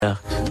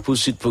pour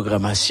suite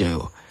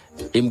programmation.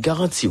 Et me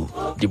garantis,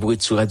 des bruits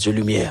sur Radio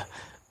Lumière.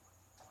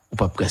 Ou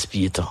pas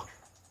gaspiller temps.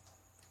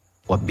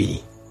 Ou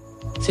béni.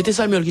 C'était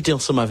Samuel qui était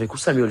ensemble avec vous,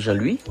 Samuel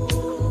Jean-Louis.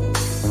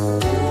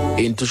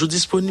 Et il est toujours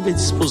disponible et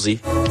disposé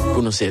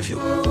pour nous servir.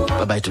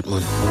 Bye bye tout le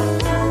monde.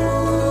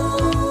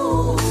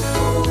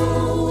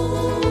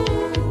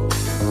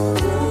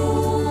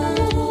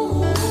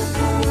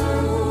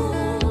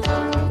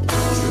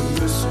 Je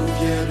me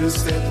souviens de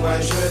cette voix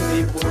jeune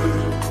et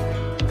brune,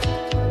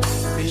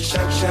 mais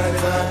chaque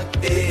chagrin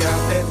est à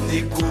peine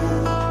d'écho.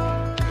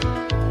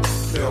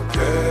 Leur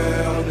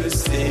cœur ne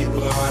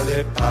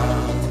s'ébranlait pas,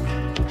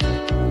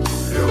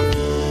 leur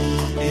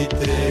vie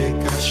était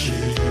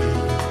cachée.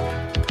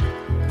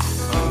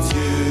 En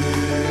Dieu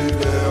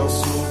leur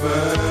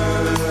sauveur.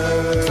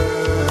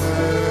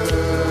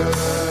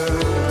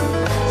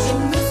 Je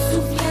me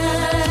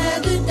souviens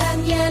de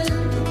Daniel,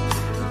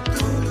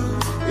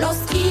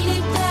 lorsqu'il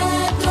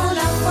était dans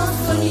la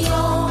fosse au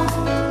lion,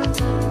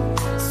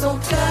 son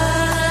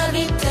cœur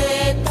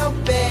était en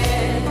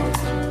paix.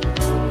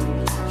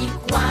 Il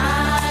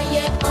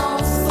croyait en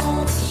son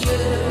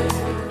Dieu,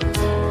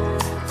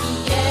 qui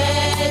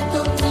est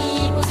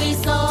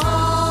omniprésent.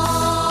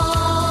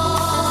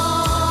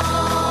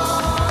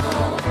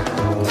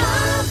 Ma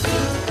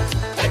vie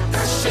est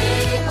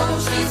cachée en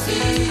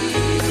Jésus,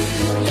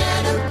 rien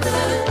ne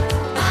peut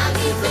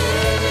m'arriver.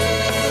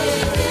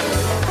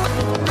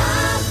 Ma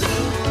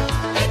vie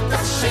est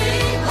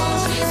cachée en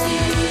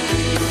Jésus,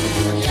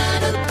 rien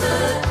ne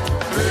peut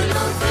me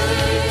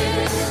l'enlever.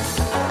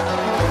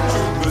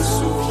 Je me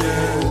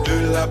souviens de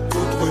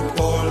l'apôtre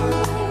Paul,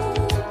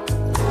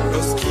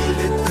 lorsqu'il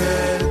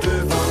était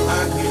devant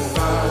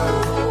Agrippa,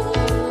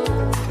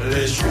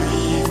 les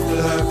Juifs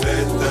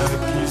l'avaient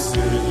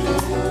accusé.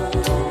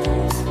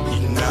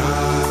 Il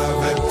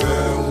n'avait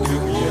peur de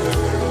rien.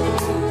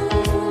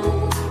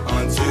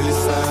 En Dieu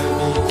sa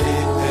vie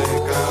était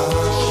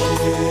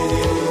cachée.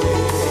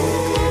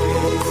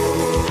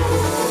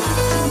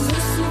 Je me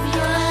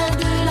souviens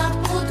de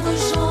l'apôtre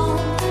Jean,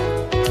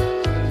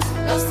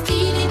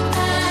 lorsqu'il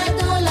était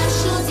dans la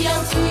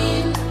chaudière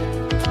d'huile,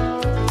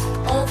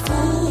 on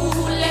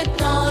voulait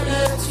tant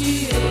le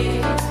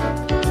tuer,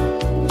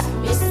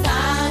 mais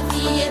sa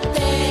vie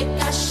était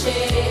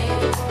cachée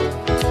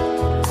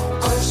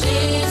en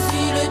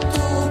Jésus le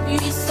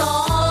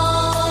Tout-Puissant.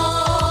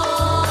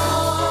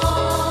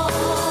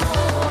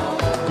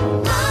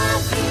 Ma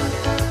vie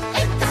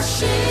est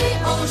cachée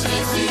en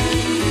Jésus,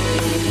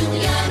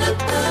 rien ne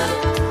peut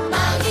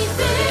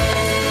m'arriver.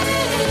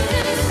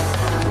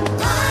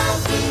 Ma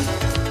vie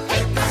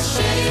est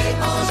cachée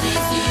en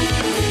Jésus,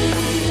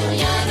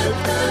 rien ne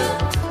peut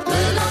me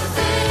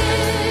l'enlever.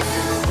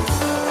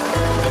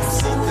 Même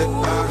si tes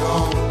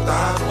parents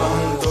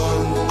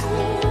t'abandonnent,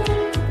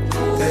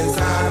 tes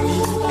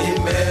amis et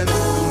même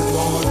tout le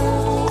monde,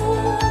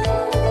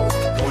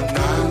 mon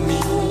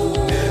ami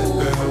n'aie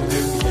peur de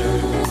rien.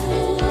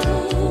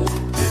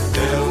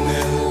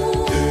 L'Éternel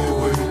te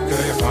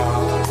recueillera,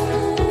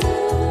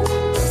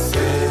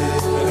 c'est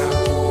là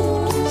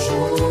pour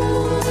toujours.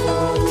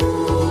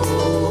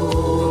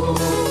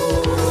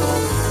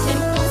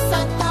 Même quand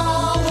Satan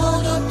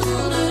rôde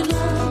autour de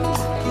nous,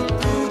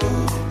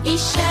 il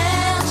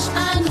cherche à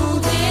nous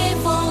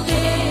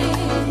dévorer.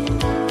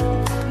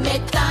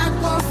 Mets ta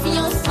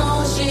confiance en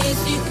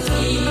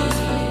Jésus-Christ,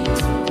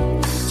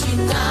 tu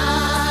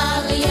n'as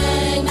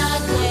rien à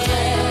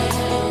craindre.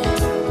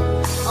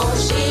 En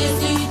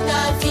Jésus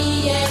ta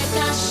vie est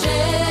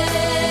cachée.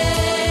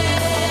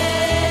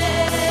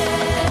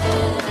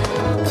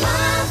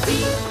 Ma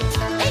vie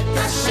est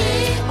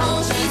cachée en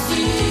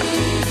Jésus,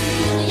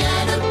 rien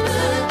ne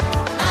peut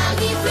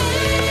arriver.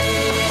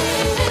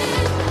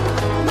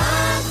 Ma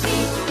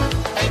vie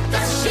est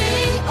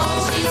cachée en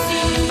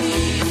Jésus,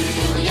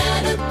 rien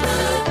ne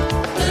peut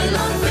me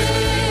l'enlever.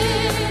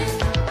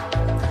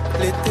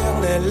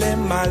 L'Éternel est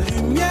ma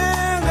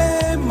lumière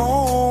et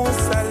mon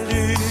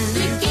salut.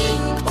 De qui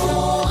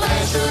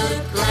aurais-je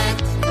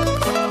crainte?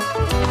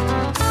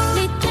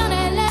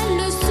 L'Éternel est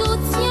le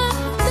soutien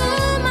de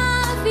ma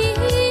vie.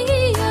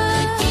 De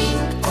qui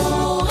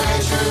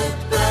aurais-je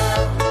peur?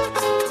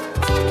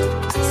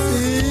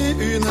 Si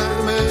une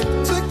armée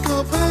se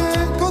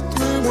campait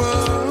contre moi,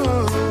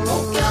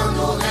 Mon cœur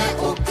n'aurait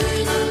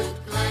aucune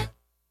crainte.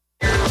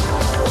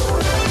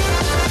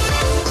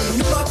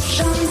 Une pop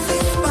chance,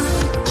 c'est pas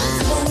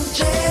mon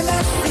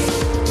jealousy.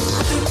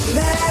 Toute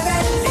la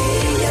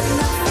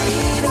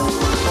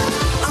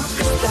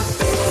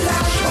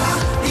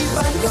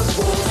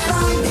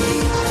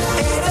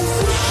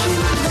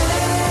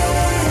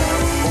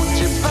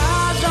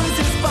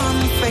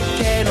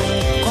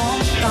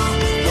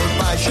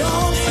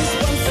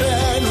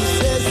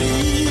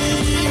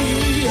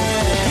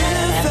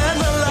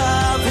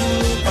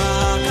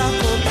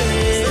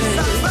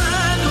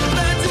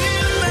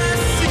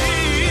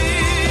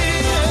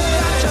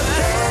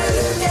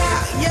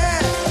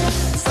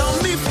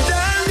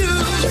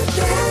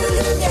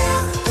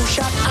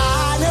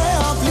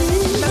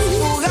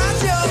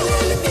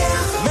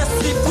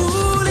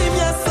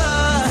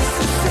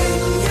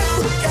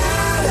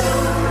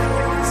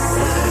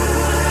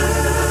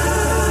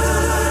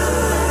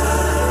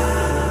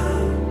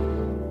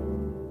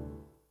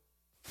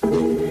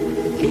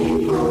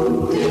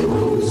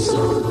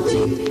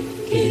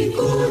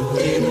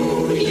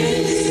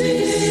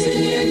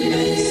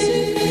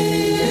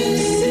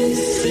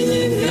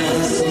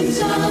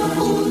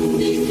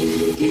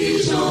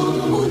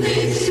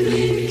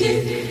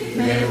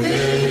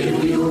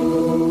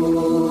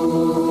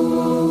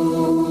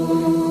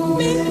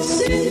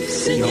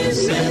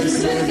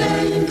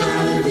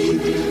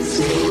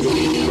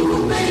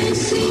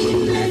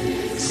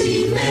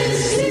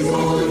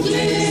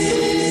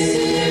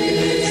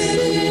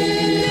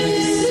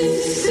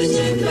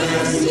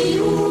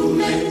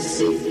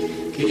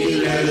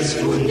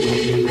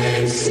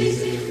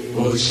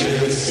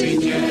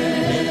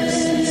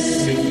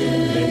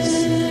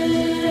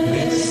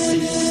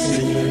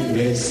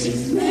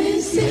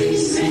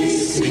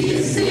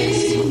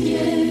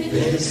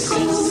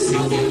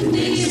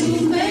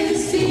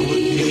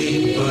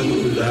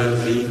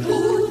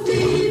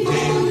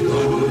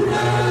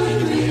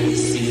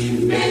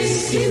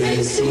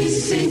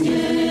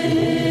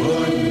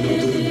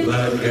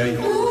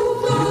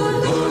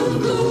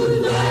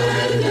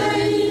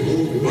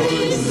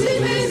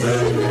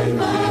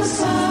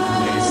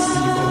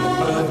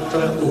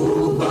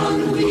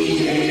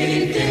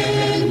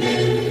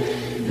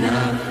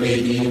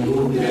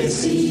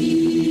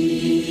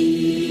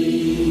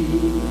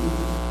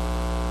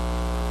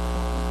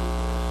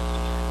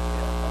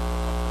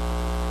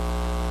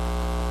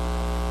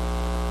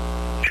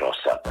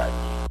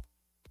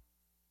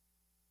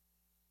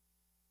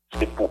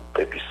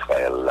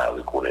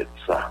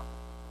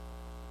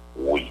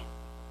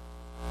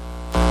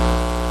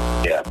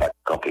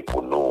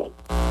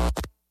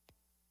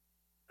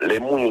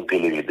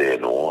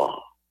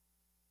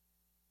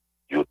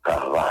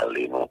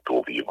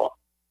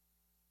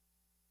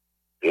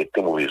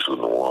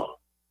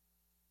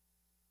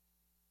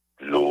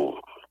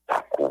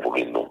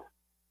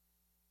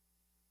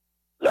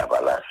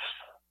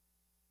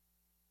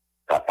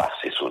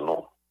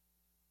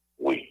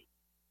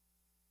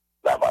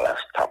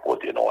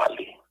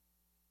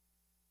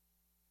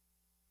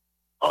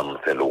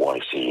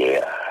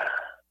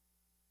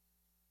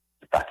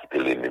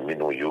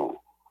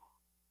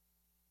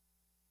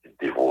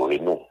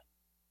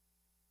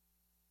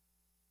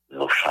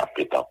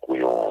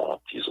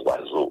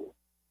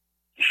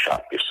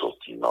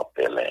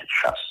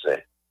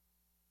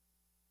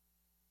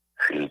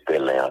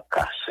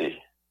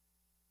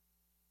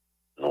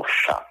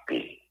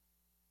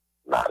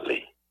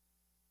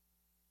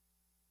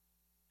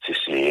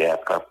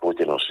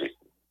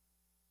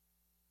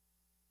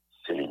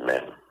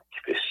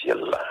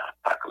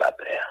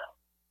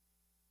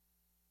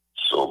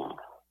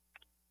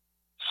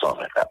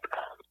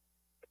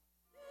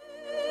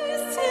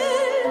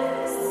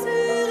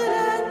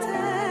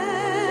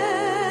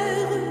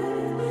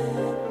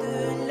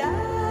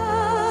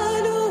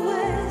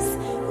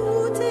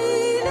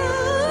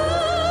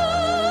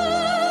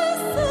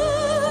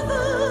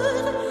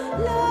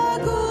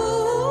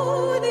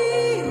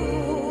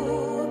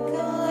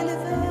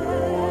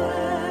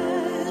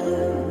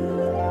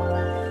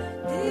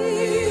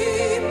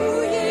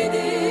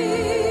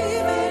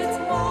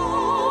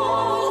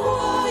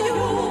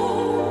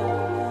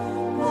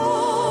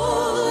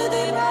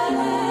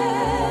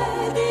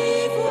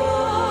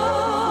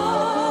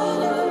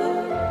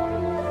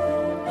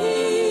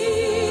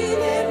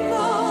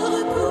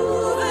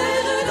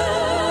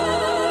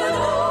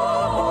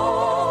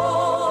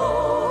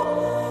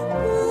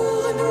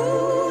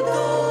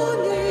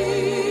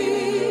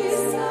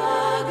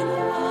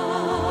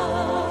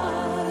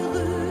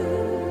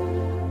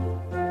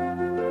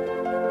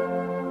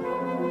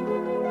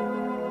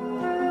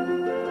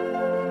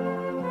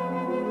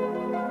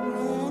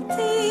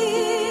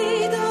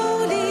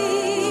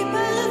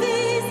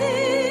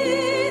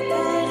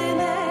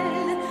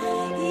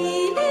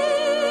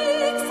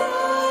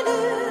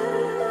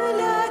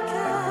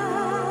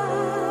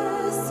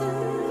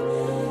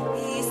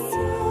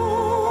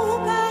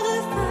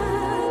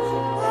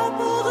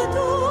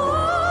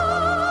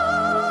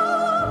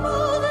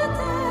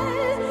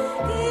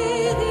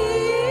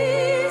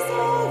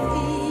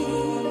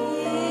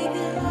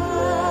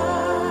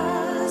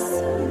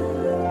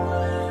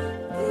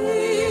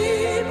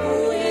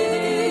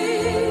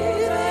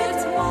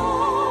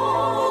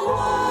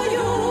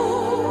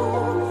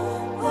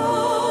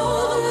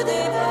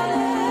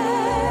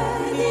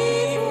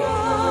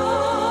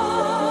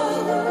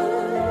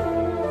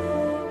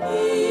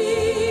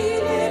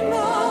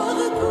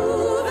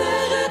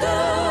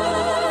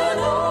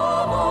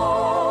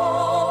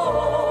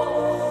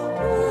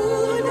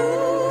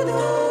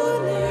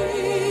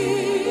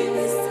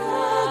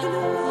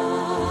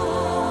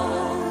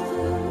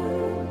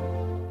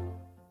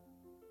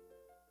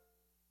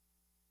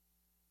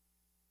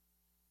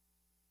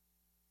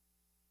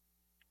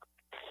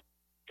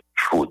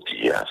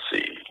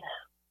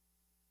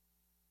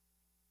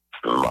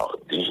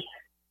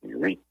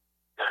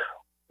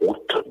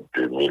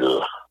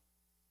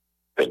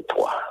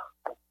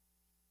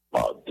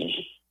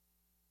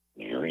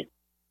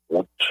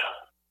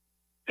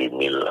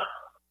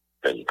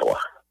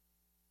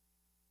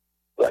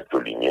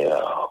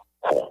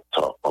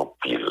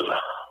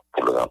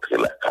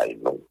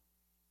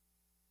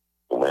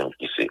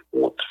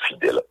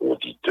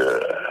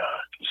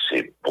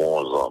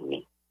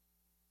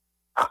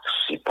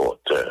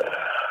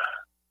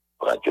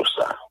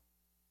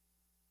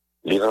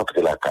Li rentre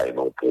la caille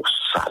nous pour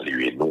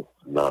saluer nous,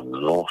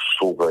 non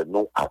sauver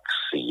nous,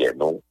 accéder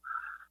nous,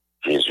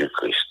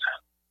 Jésus-Christ.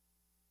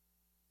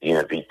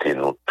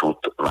 Invitez-nous tout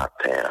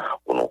matin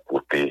pour nous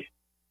écouter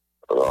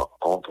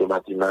Rencontre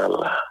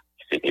Matinale,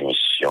 c'est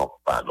émission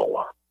pas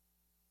noire.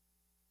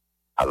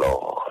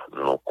 Alors,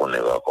 nous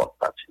connaissons Rencontre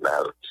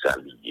Matinale qui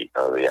s'allie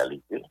en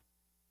réalité.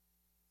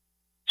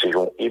 C'est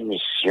une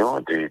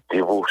émission de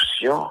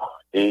dévotion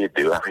et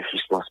de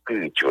rafraîchissement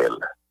spirituel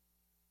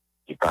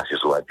qui passe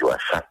sur la radio à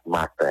chaque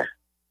matin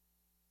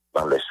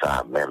dans le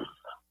ça même,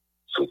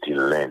 sorti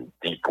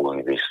lundi pour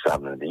arriver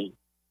samedi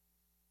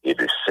et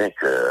de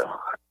 5h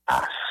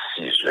à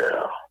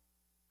 6h.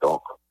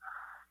 Donc,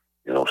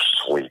 nous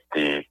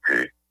souhaitons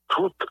que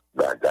toute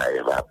bagaille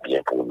va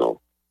bien pour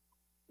nous.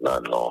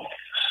 Non,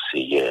 c'est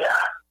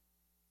hier.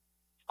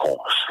 Comme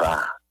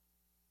ça,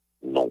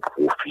 nous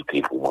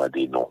profitons pour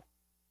demander nous.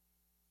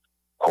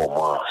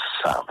 Comment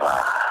ça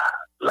va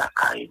la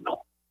caille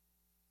nous?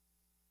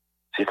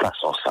 C'est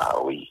façon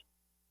ça, oui.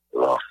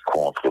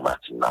 Rencontre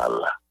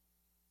matinale.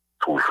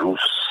 Toujours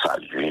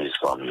saluer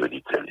son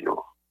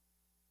auditeurs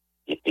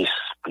et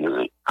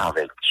espérer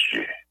avec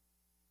Dieu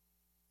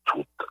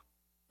toute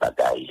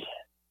bagaille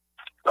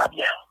va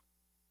bien.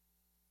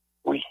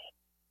 Oui,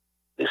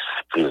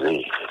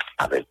 espérer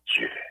avec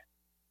Dieu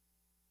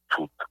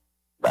toute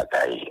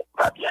bagaille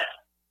va bien.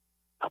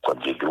 Pourquoi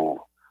Dieu,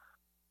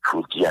 je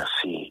vous dis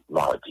assez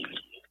mardi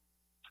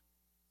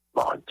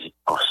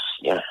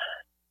ancien,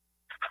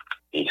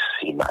 et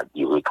c'est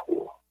mardi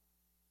retour.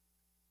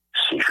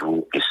 Ce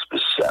jour est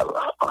spécial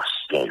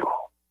ancien,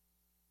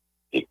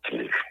 et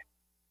que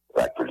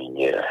la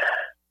lumière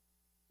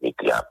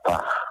n'était à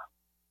part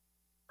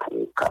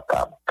pour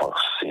capable de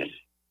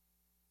penser,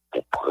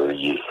 pour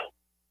prier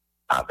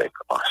avec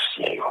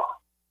ancien.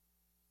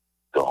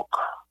 Donc,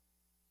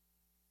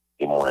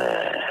 et moi,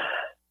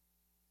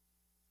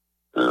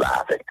 là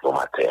avec nos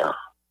matins,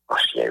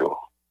 ancien,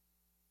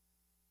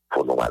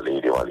 pour nous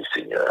aller devant le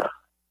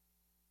Seigneur,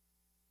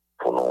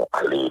 pour nous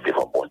aller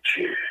devant bon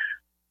Dieu,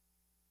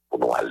 pour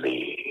nous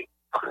aller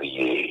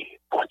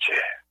prier bon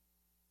Dieu.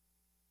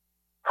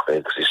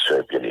 Frères et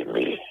sœurs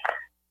bien-aimés,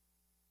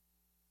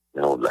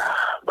 nous là,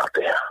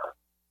 matin,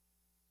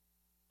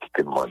 qui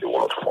te demandons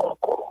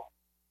encore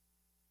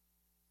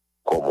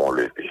comment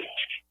lever,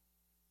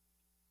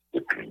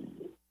 et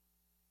puis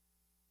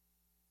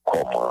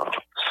comment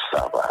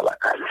ça va à la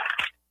caille.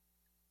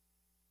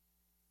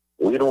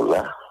 Oui, nous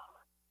là,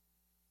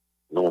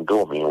 nous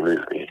dormons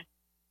lever,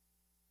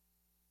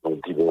 nous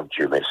disons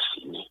Dieu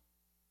merci,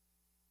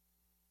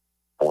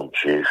 mon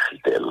Dieu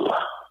fidèle,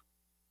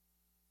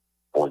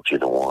 mon Dieu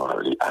nous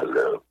à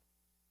l'heure,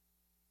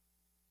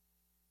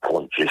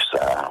 mon Dieu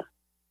ça,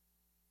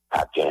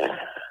 a bien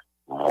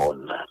mon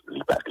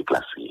liberté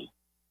déplacé,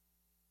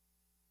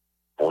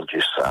 mon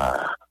Dieu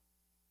ça,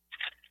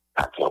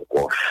 a bien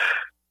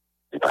gauche,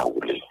 il va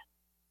rouler.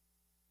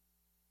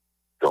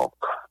 Donc,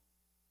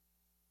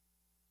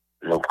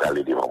 nous pouvons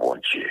aller devant mon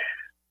Dieu.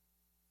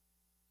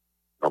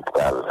 Nous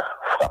pouvons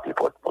frapper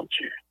porte mon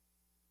Dieu.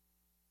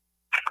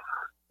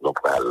 Nous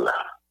pouvons aller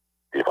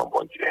devant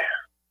mon Dieu.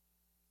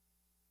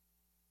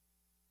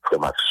 Frère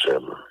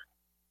Maxime,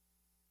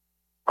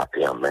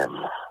 matin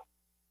même,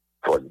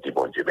 pour dire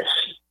bon Dieu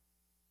merci.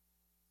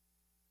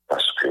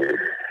 Parce que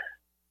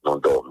nous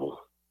dormons,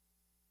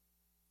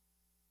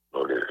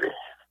 nous levons.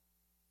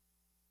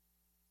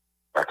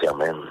 Matin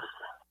même,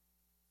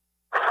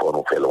 faut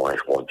nous faire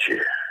louange mon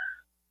Dieu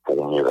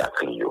pour un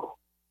miracle,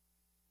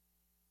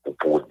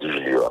 pour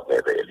dire à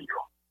merveille.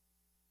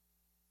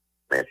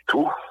 Mais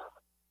tout,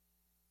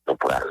 nous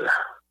prenons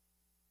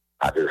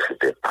adresser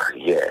des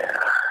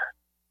prières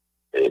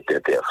et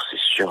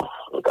d'intercession,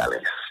 nous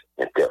allons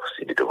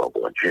intercéder devant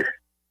bon Dieu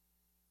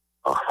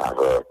en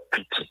faveur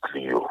petit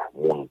Lio,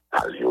 mon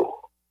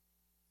palio,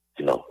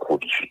 qui n'a pas de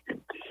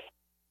difficulté.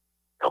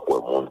 Donc, le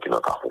monde qui n'a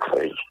pas de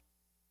feuille,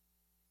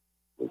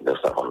 nous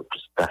avons une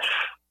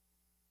pistache.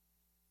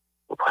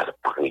 Nous allons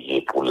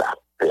prier pour la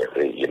paix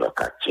rayée dans le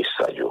quartier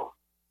Sayo,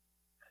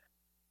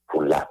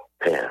 pour la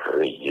paix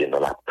rayée dans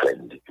la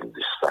plaine du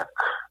sac,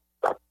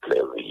 la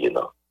paix rayée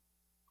dans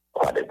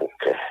quoi des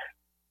bouquets,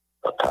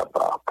 dans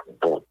tabac, pour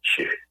bon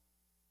Dieu,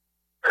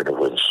 que nous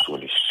avons une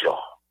solution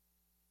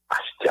à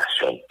la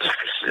situation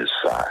difficile,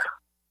 ça,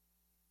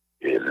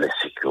 et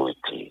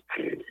l'insécurité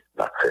que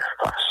nous avons fait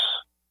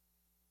face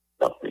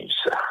dans le pays,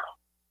 ça.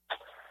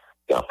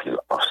 Et en plus,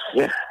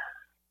 ancien,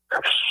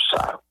 comme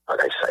ça,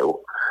 pareil, ça,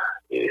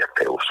 et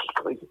faire au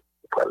surpris,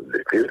 pour le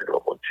lever,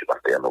 bon Dieu,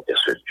 matin, nous avons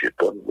ce Dieu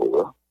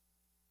donne,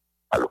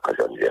 à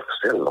l'occasion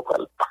universelle, nous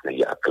allons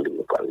prier à clé,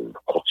 nous allons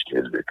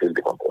continuer de lever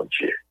devant bon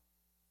Dieu.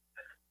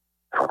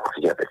 Nous allons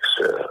prier avec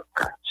ce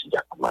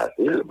Katia Marie,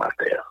 le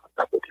matin,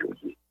 à côté de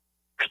lui,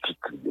 petit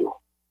Clio.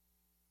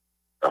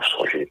 Nous avons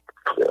songé,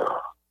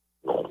 frère,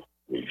 non,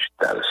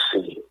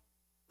 Dalcé,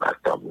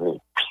 madame, nous,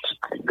 petit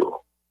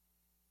Clio.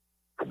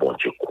 Bon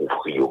Dieu,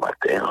 couvrir au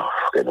matin,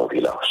 frère, nous,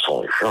 village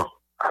Saint-Jean,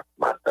 à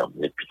madame,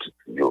 les petits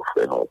Clio,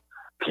 frère, nous,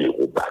 pied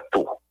au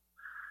bateau.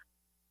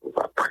 On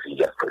va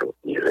prier à frère,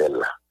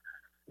 Yvel,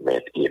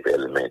 mais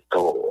Yvel,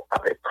 mentor,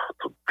 avec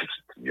tout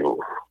petit Clio.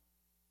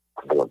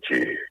 Bon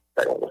Dieu,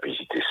 nous allons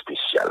visiter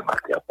spécial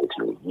matin à côté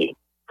de lui.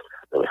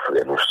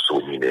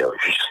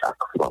 énergie, ça,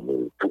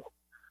 famille, tout.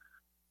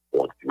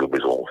 Bon Dieu,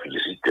 besoin de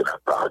visiter la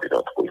part de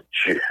notre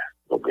Dieu.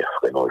 Nous bien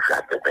frère, nous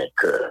jamais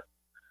vainqueurs.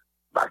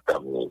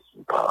 Madame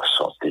qui par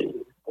santé,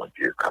 bon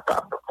Dieu,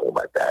 capable pour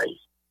bataille.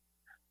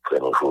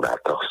 Frère, nous jouons la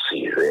temps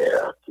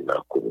sévère qui dans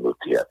la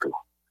communauté à tout.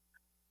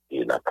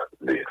 Et n'a pas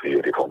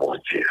levé devant mon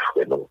Dieu,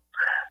 frère, nous.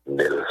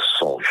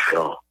 Nelson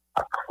Jean,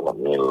 à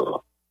famille,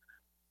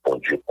 bon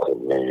Dieu,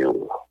 connaît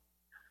yo.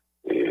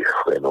 Et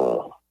frère,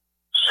 nous,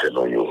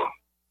 selon yo,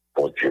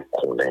 bon Dieu,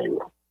 connaît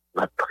yo.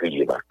 N'a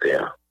prié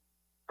matin.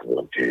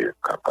 Mon Dieu,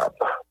 capable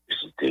de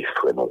visiter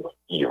frère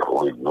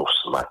Yves nous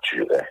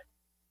Mathurin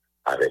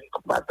avec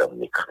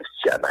Madame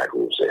Christiana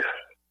Joseph.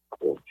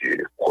 Mon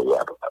Dieu,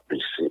 croyable à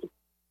baisser.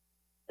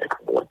 Et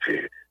mon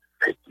Dieu,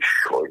 fait du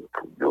choix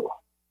pour nous.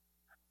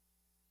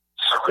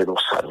 Frère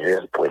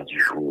Samuel, point du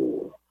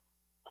jour.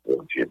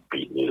 Mon Dieu,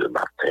 béni le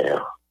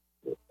matin.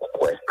 Nous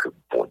croyons que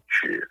bon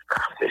Dieu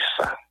a fait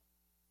ça.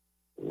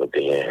 Nous avons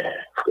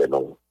frère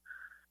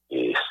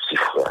et si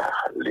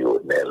frère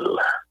Lionel.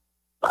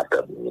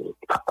 Madame n'est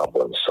pas en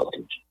bonne santé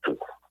du tout.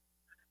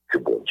 Que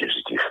bon Dieu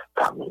dit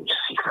famille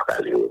si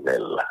frère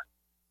Lionel.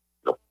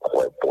 Nous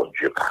croyons bon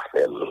Dieu qu'a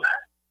fait.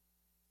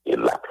 Et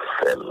l'a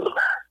fait.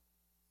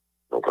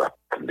 Nous va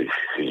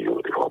plécher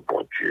devant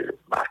bon Dieu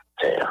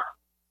matin.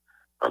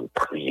 En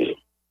prier.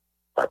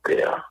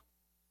 Matin.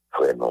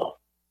 Frère non.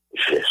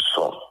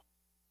 Gerson.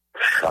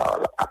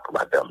 Charles avec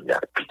madame n'a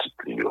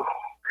petite Lio.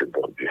 Que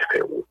bon Dieu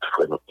fait route.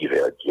 Frère nous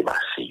hiver qui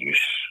Massius.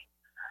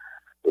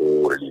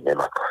 Oh, lui-même,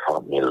 ma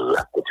famille,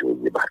 la côté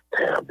du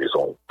matin, a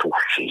besoin de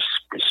toucher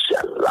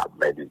spécial la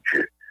main de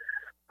Dieu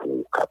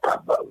pour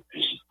capable de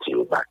visiter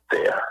le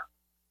matin.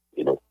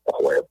 Et nous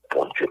croyons,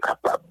 bon Dieu,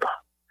 capable.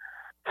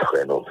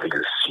 Frère, nous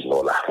villes,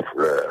 sinon la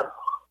fleur.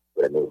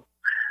 Frère, nous,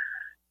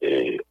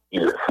 et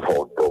il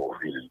faut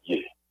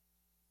d'Orvilliers.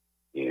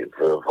 Et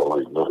veuve,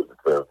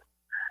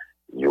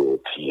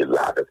 qui est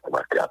là avec le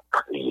matin à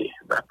prier,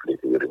 d'appeler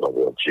le nom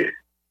de Dieu.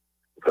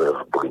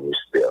 Veuve Brinis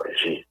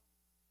Berger.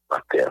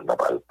 Matin, n'a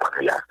pas le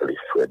prier avec les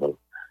frères, nous.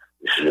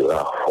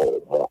 Gérard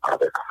Formon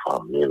avec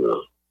famille.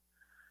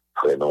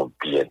 Frère, nous,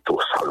 bientôt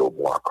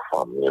Salomon avec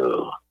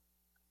famille.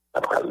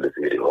 N'a pas le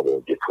lever devant mon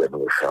Dieu, frère,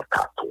 nous,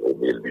 Chantato,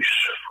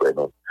 Romélus, frère,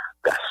 nous,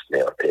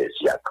 Gasner,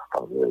 Tésia avec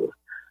famille.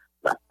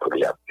 N'a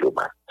prié à Dieu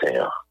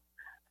matin.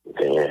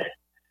 Bien,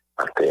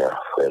 matin,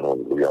 frère,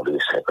 nous, Louis André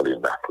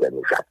Saint-Léna, frère,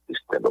 nous,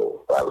 Jacques-Christin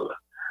Oval.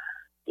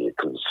 Et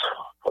tous,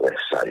 frère,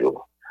 ça,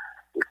 yo.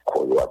 Et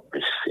qu'on a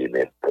baissé,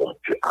 mais bon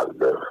Dieu, à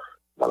l'heure.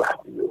 Dans la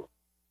vie,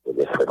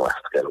 les frères nous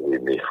Astrel,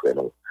 les frères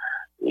nous,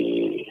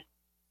 et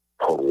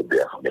Paul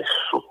Robert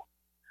Messou,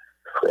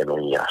 frère nous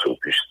Ignace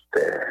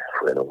Augustin,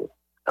 frère nous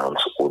Hans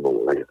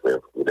Honoré, frère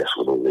nous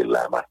Honoré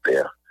la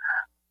matin,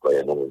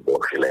 frère nous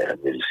Borgelin,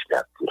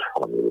 Mélicia,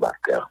 frère nous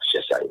Bacar,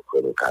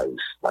 frère nous Caris,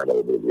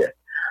 Manuel Mélien,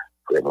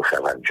 frère nous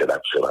Chavan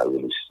Jonathan,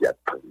 Mélicia,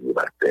 prier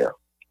matin,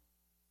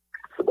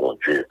 bon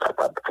Dieu,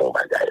 capable de faire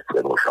bagaille,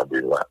 frère nous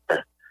Jean-Benoît,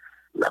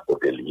 la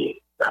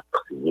Côtelier, la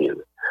prière.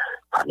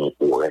 Famille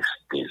Ores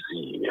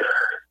Désir,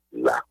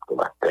 la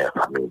matin,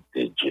 famille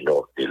de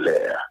Gino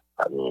Deller,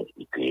 famille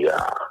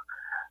ITA,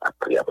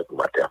 après avec le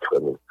matin,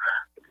 frère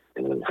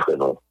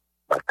nous,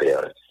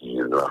 matin qui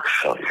l'a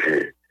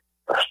changé,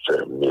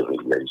 pasteur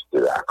Méril,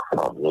 la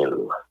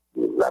famille,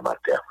 la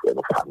matin, frère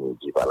nous, famille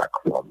Diva, la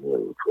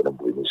famille, frère nous,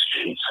 Brunis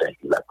J. Saint,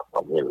 la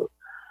famille,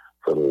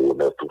 frère nous,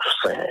 Honneur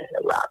Toussaint,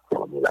 la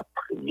famille, la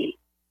prière.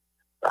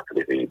 Parce que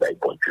les pays,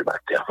 bon Dieu,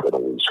 matin, frère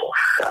nous, ils sont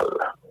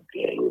châles.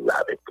 Bien, il là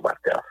avec le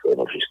matin, frère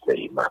nous, juste là,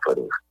 il m'a fait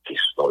une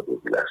question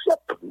de village.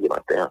 Le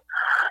matin,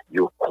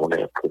 il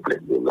connaît un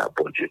problème de là,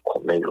 bon Dieu,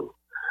 connaît,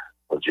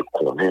 bon Dieu,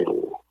 connaît,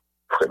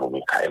 frère nous,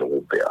 Michael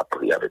Robert, a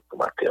prié avec le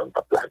matin, on n'a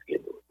pas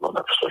plagué, on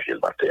a changé le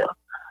matin.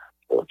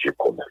 Bon Dieu,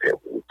 connaît, fait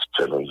route,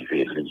 c'est nous,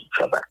 Yvéli,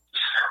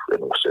 Jean-Baptiste, frère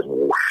nous, c'est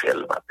nous, Rochelle,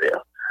 le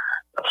matin.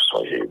 On a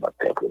changé le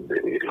matin pour nous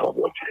lever, bon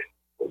Dieu.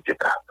 Dieu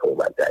a fait un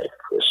bagage,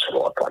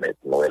 selon Antoinette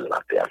Noël,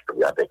 a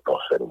prié avec mon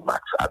frère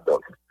Max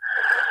Adolphe.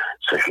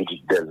 Ce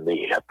jeudi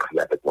dernier, a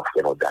prié avec mon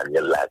frère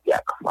Daniel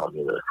Ladiac, mon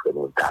frère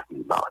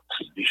David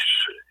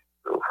Martillus,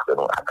 mon frère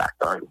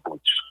Agatan, le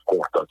bout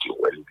content qui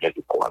roule bien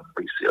du courant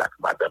baissé là,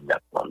 madame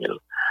Yatmamil.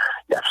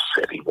 Il a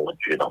servi mon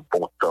Dieu dans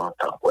bon temps,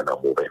 tant qu'on dans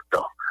mauvais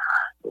temps.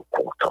 Nous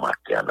comptons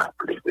matin, on a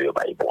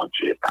pleuré, bon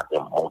Dieu, pas de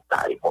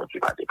montagne, bon Dieu,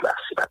 pas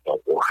déplacé, pas de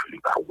roche, il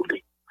va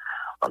rouler.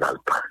 On a le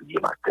prié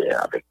matin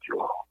avec Dieu.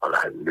 On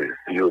a levé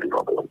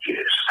devant mon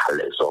Dieu. Ça,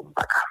 les hommes,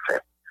 pas qu'à faire.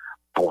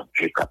 Bon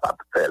Dieu, capable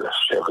de faire. La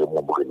sœur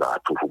Raymond Brunard,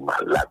 toujours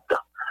malade.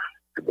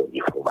 Puis bon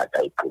Dieu, il faut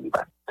bataille pour le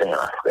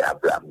matin. Frère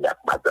Blamiac,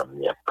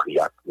 madame, il a prié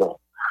avec nous.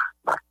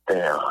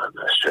 Matin,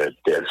 la sœur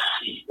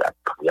Delcy a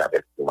prié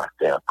avec nous.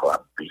 Matin, encore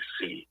à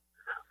BC.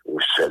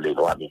 Ou sœur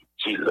Lénois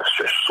Mithil,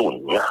 sœur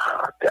Sonia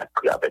a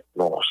prié avec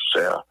nous.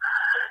 Sœur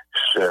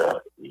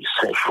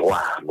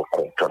Saint-Joie, nous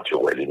comptons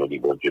sur elle et nous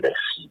disons, bon Dieu,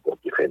 merci, bon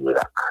Dieu, fait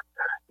miracle.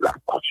 La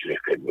continue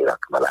fait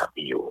miracle dans la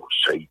vie,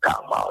 ce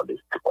Itamar, nous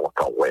sommes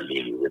contents, elle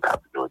et nous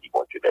disons,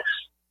 bon Dieu,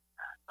 merci.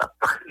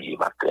 Après,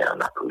 matin,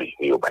 on a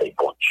prié,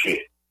 bon Dieu.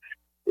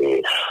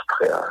 Et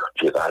frère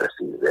Gérald,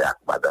 arrivé à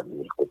Madame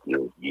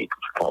Nicotérier,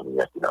 toute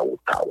famille qui dans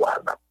Ottawa,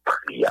 on a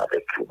prié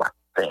avec le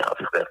matin,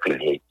 frère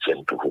Félix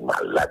Etienne, toujours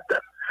malade.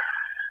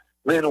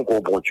 Mais nous avons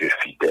bon Dieu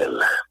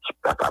fidèle, qui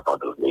ne peut pas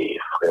abandonner.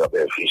 Frère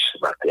Berger, ce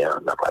matin,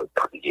 on n'a pas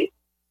prié.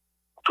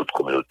 Toute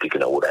communauté qui est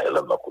dans Rhode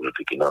Island, la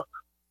communauté qui est dans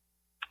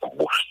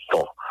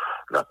Boston,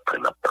 on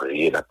a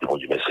prié, on a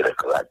demandé merci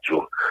avec la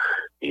radio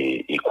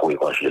et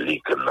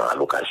co-évangélique à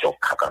l'occasion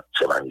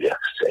 40e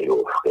anniversaire,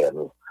 frère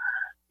nous.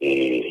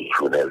 Et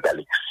Journal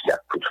d'Alexia,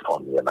 toute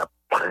famille, on a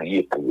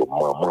prié pour le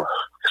maman,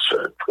 ce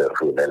frère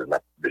Journal,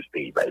 le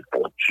pays,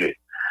 bon Dieu.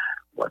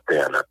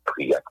 Matin, on a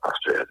prié avec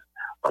pasteur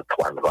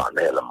Antoine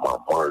Vanel,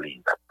 maman,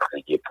 il a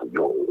prié pour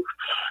eux,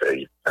 frère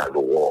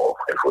Italo,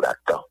 frère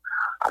Jonathan,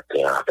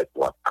 avec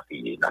moi,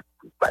 prié, on a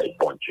prié,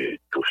 bon Dieu,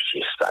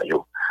 dossier ça,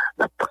 yo.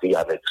 On a prié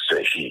avec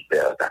ce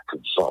Gilbert, à tous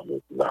les hommes,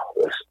 on a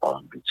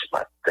respondu ce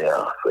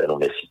matin, frère, nous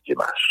merci Dieu,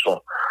 maçon.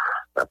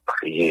 On a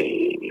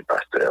prié,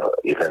 pasteur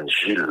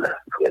Évangile,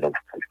 frère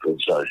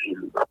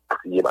Jean-Gilles, on a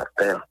prié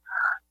matin,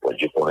 bon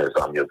Dieu, pour les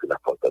amis qui n'ont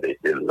pas de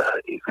l'île,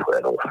 et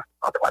frère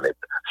Antoinette,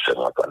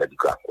 seulement Antoinette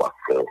Gracois,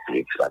 frère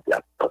Félix, on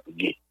a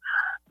prié,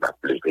 on a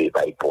prié,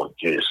 bon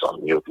Dieu, sans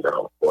mieux qui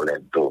n'ont pas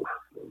l'Indo,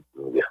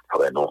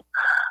 frère non,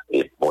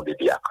 et bon Dieu,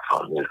 à la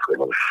famille, frère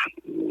non,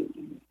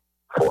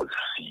 Paul,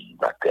 si,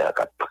 matin,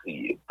 on a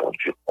prié, bon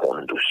Dieu,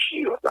 compte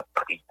dossier, on a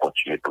prié,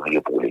 continuer à prier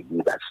pour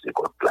l'église, à cette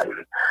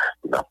plage,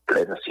 on a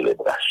pleine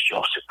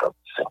célébration,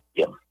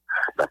 55e,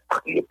 on a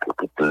prié pour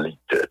tout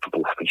leader, tout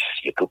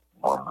officier, tout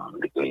membre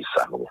de l'église,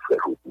 ça, mon frère,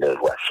 Journal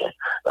Voisin,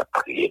 on a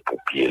prié pour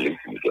pied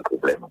l'église, les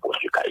problèmes, pour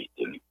ce qu'a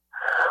été lui.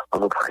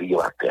 On a prié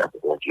matin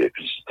pour bon Dieu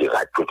visiter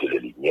Radio Télé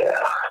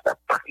Lumière, on a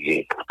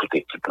prié pour toute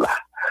équipe là,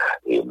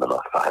 et on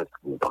a fait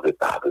une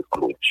préparation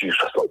clôture,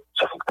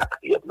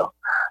 64e, non.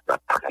 On a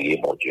prié,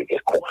 mon Dieu, des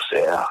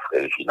concerts,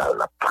 frère Réginal,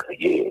 on a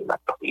prié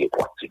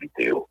pour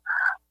activité,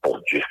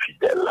 bon Dieu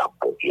fidèle,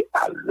 bon Dieu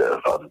à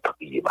l'œuvre, on a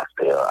prié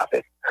matin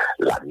avec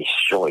la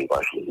mission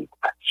évangélique,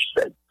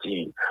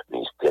 Baptiste,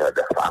 ministère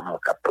des femmes,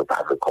 qui a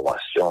préparé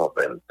convention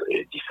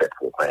 17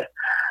 pour 20.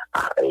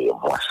 Et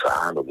moi,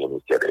 ça, nous,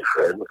 ministère des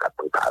jeunes, qui a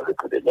préparé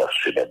pour des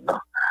semaines,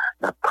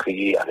 on a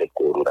prié avec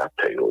le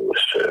coordonnateur,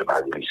 ce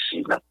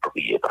Marie-Lucie, on a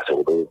prié, parce que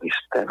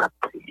Augustin a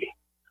prié.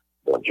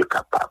 Bon Dieu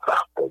capable,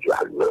 bon Dieu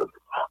à l'œuvre,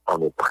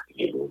 on a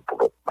prié pour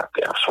notre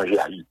matin. Soyez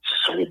Haïti,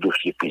 soyez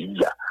dossier pays,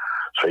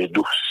 soyez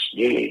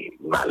dossier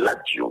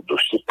maladie,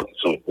 dossier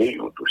prisonnier,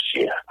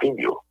 dossier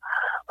infime.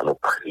 On a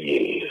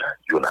prié,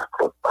 on a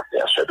claude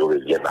matin, ce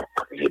d'Aurélien a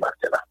prié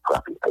matin, on a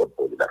frappé pour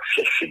bon Dieu, on a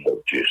cherché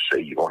mon Dieu, ce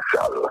Yvon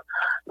Charles,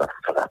 on a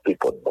frappé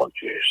pour bon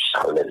Dieu,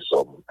 sans les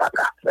hommes, pas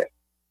qu'à faire.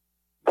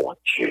 Bon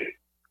Dieu,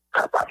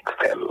 capable de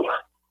faire,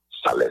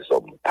 sans les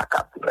hommes, pas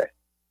qu'à faire.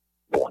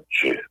 Bon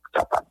Dieu,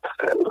 capable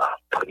de faire,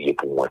 prier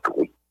pour moi,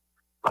 oui.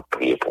 On a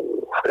prié pour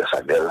frère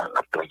Samuel, on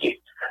a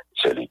prié.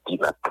 Célestine,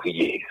 on a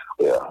prié.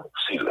 Frère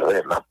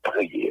Sylvain, on a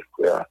prié.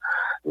 Frère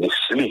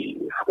Nestlé,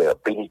 frère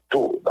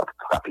Benito, on a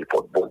frappé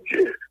pour bon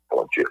Dieu.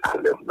 Bon Dieu, à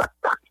l'heure, on a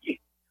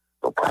prié.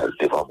 Nous parlons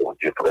devant bon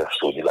Dieu, frère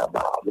Sonny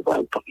là-bas. Nous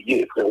parlons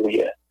prier, frère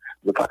Ouyer.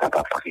 Nous ne pouvons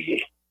pas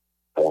prier.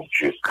 Bon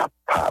Dieu,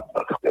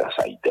 capable, frère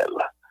Saïdel.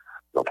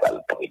 Nous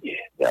parlons prier.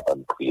 Mais avant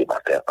de prier,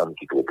 matin, avant de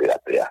quitter la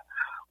terre,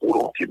 ou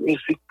l'on dit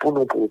musique pour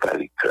nous, pour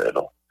le cœur,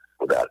 non?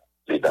 Pour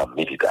aller dans la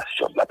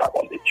méditation de la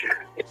parole de Dieu.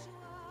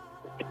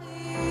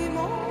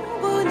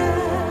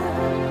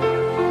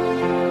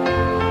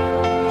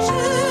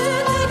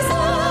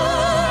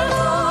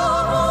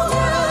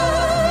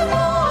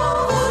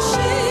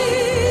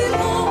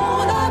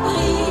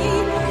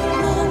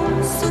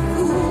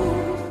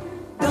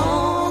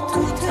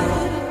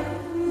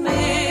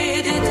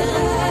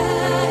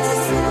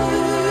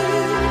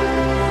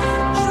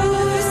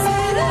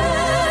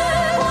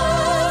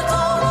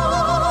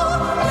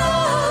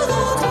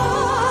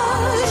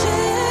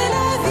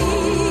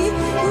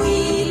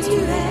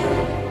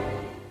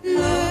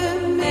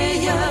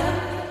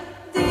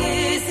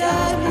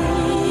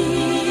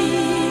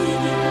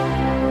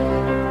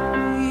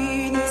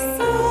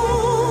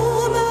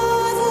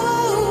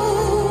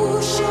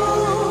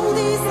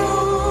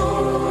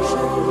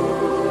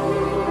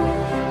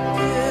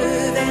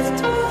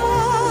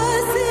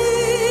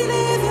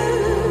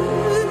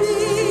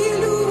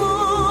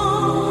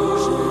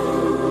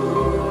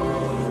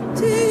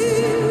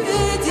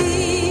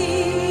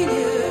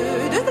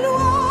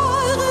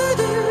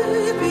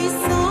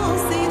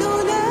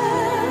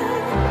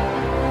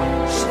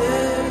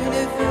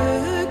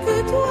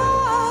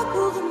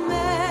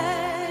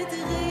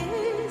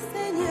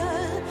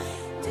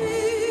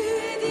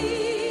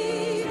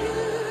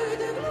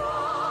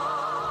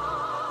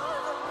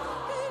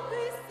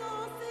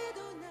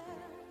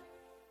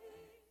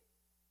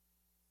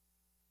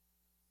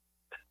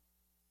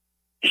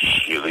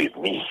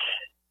 Jérémie,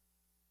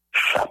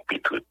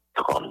 chapitre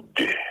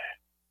 32,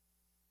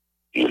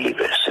 et le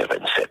verset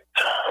 27.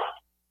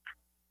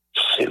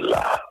 C'est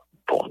là,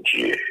 bon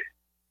Dieu,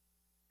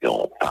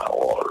 une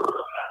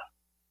parole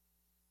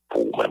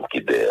pour même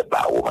qui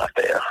débat au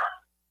matin.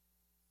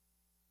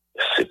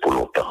 C'est pour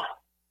longtemps.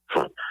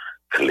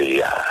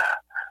 Cléa,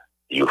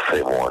 il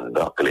fait mon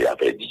pendant que les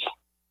avait dit.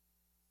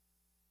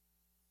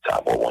 Ça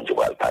va, bon Dieu,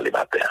 va le parler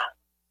matin.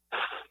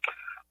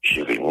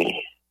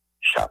 Jérémie,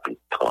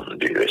 chapitre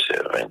 32,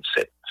 verset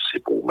 27. C'est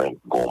pour même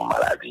une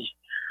maladie.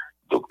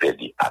 Docteur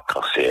dit, à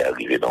cancer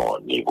arrivé dans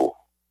un niveau.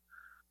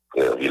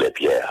 Frère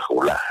Villépierre,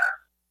 ou là,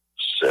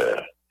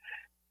 sœur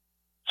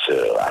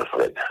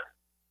Alfred,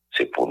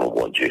 c'est pour nous,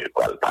 bon Dieu,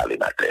 va le parler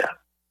matin.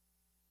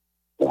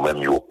 Ou même,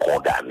 ils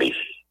condamné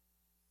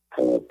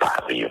pour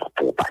pas vivre,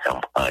 pour pas faire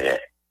rien.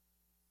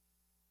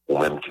 Ou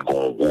même qui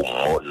ont un gros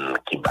monde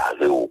qui barre,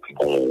 qui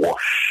ont un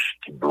roche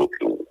qui bloque,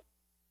 qui ont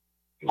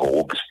un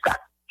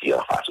obstacle qui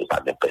en face pas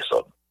de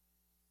personne.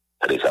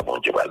 C'est ça, bon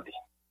Dieu va le dire.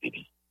 Il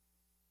dit,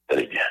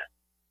 très bien,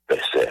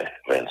 verset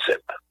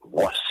 27.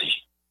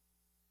 Voici,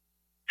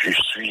 je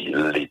suis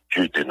les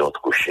dieux de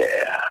notre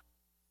chair,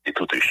 de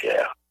toute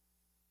chair.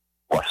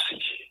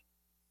 Voici,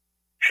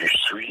 je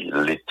suis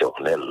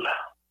l'Éternel,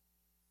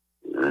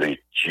 le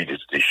Dieu de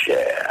toute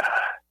chair.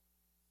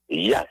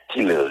 Y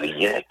a-t-il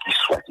rien qui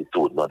soit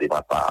étonnant de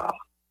ma part?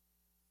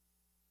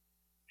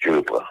 Je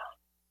reprends.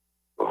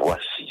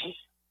 Voici,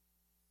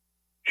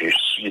 je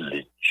suis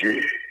le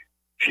Dieu,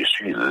 je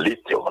suis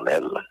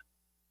l'Éternel,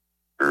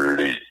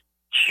 le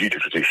Dieu de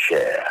toute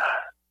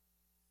chair.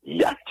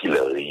 Y a-t-il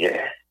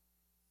rien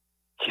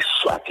qui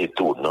soit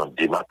étonnant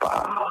de ma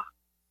part?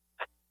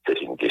 C'est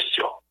une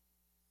question.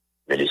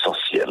 Mais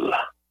l'essentiel,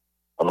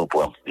 on nous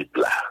prend une Bible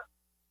là.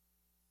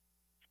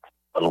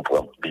 On nous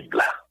prend une Bible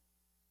là.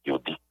 Il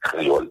dit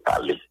créole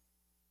parler,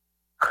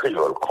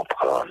 créole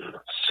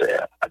comprendre,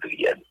 sœur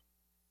Adrienne.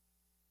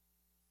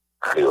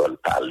 Créole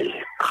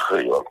parler,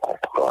 créole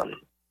comprendre,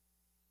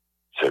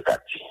 sœur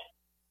Cathy.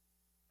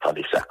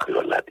 Tandis ça,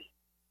 créole l'a dit.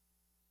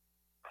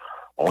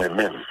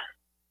 Moi-même,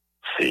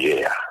 c'est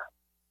hier.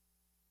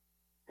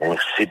 Moi,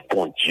 c'est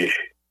bon Dieu,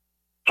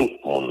 tout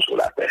le monde sur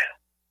la terre.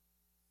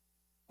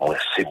 Moi,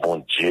 c'est bon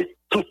Dieu,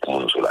 tout le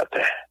monde sur la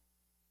terre.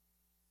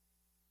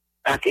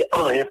 Pas qu'il y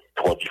a rien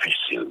trop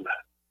difficile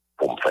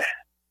pour me faire.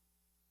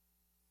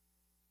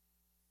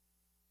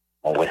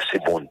 Moi,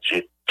 c'est bon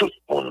Dieu, tout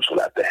le monde sur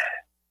la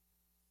terre.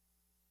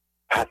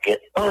 Pas qu'il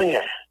y a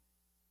rien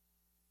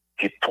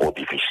qui est trop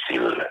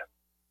difficile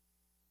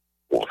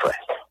pour me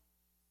faire.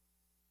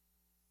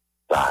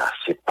 Ça,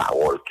 c'est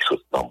paroles qui sont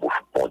dans la bouche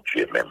de mon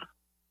Dieu même.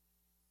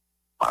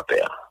 Ma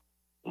père,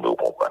 nous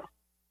comprenons.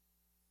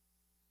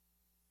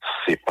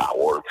 Ces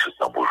paroles qui sont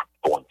dans la bouche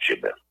de mon Dieu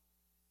même.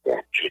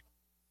 Mon Dieu,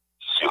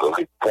 sur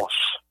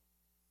réponse,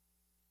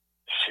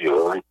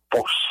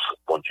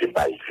 mon Dieu,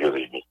 va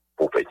Jérémie,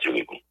 prophète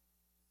Jérémie.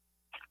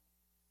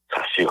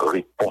 Ça, c'est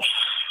réponse,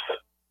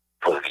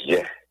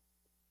 prière,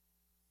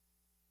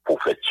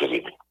 prophète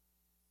Jérémie.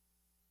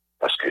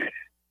 Parce que,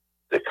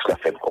 ça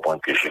fait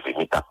comprendre que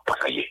Jérémie t'a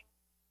prié.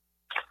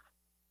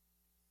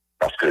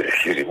 Parce que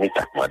Jérémie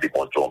t'a demandé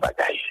bon Dieu en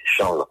bagaille.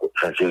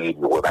 Quand Jérémie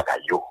ou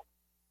bagaille,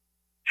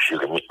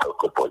 Jérémie a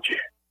le bon Dieu.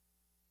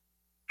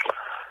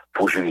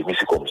 Pour Jérémie,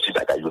 c'est comme si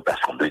bagaille t'a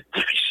semblé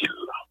difficile.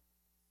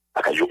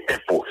 Bagaille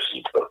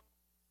impossible.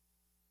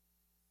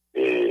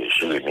 Et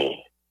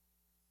Jérémie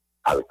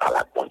a le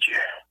talent bon Dieu.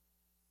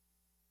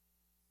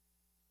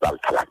 A le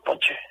talent bon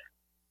Dieu.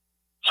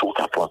 Si vous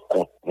t'apprend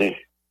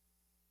contenu,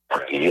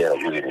 prière,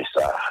 Jérémie,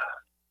 ça,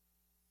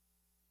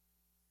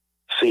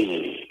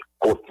 c'est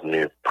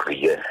contenu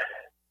prière.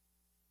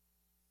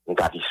 On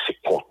a dit c'est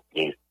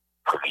contenu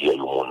prière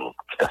au monde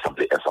qui t'a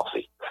semblé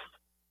insensé.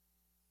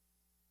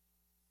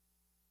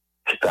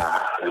 Qui t'a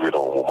arrivé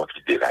dans un moment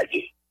qui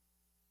déraillé.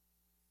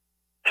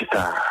 Qui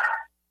t'a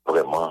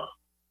vraiment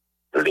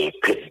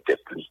l'épée de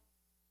pluie.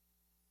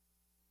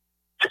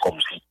 C'est comme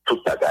si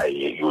toute la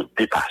bagaille a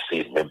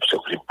dépassé même ce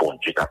que le bon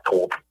Dieu a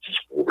trop petit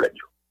problème.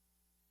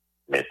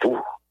 Mais tout,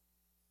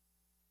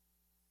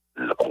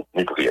 le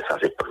contenu prière, ça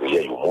c'est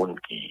prière au monde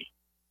qui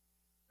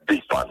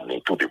dépend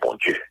tout de bon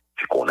Dieu,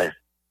 tu connais.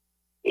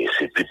 Et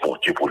c'est de bon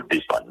Dieu pour le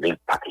dépendre,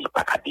 pas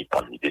qu'à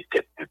dépendre des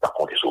têtes, pas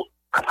compter sur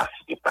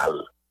capacité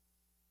parle,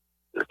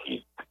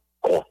 qui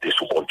compte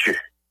sur bon Dieu.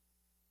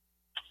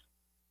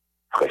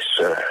 Frère,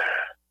 sœur,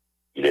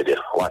 il est des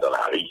fois dans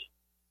la vie,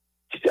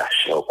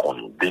 situation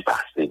qu'on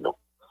dépasse nous.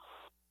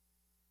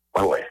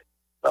 Ouais,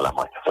 dans la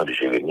manifestation de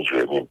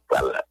Jérémie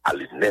parle à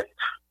l'innet.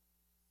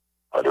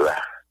 En dehors,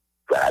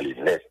 à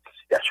l'innet,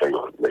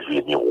 situation,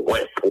 Jérémie,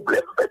 ouais,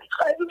 problème avec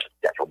Israël,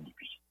 situation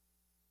difficile.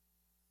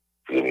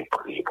 Jérémie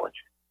prie, bon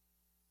Dieu.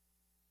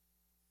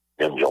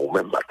 Même au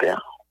même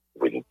matin,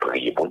 vous venez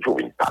prier, bon Dieu, vous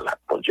venez parler,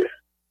 bon Dieu.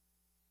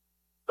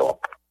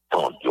 Donc,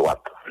 tant Dieu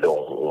a le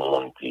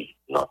monde qui,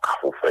 dans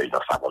la feuille,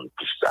 dans sa bonne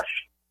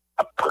pistache,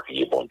 a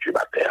prié, bon Dieu,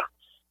 ma terre.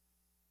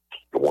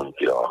 Le monde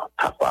qui a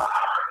tabac,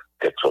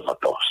 tête sur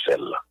notre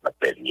sel, notre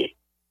peigné,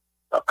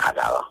 notre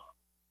canard.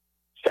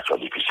 Situation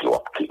difficile,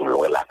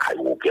 on a la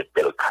caillou, on a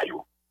belle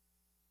caillou,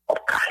 on a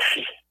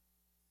caché.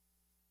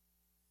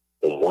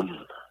 Au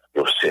monde,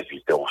 il y a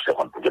serviteur, on se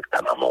rend pour que tu as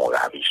un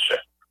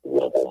ravisseur,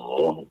 ou un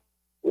monde,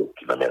 ou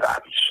qui n'a pas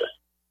ravisseur.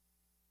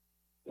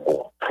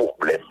 Bon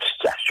problème,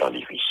 situation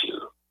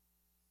difficile.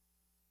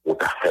 On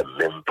a fait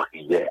même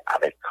prière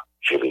avec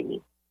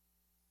Jérémie.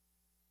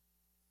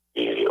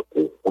 Et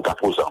on a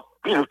posé en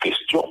pile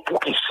question, pour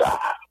qui ça?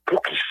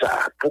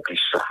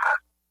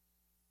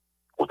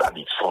 On t'a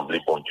dit, semble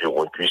bon Dieu,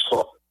 on est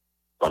puissant.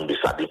 Quand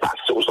ça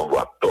dépasse, on s'en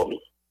doit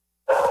dormir.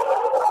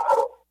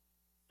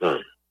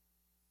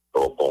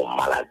 Donc, bon,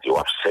 maladie,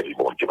 on a servi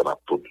bon Dieu pendant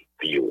toute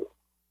vie.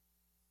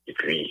 Et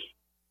puis,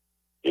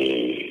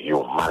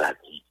 une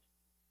maladie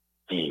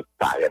qui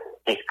paraît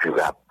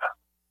incurable,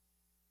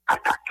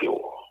 attaquer.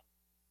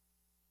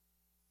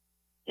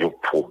 Un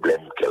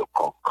problème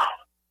quelconque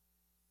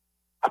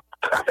à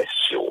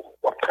traverser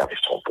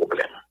un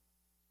problème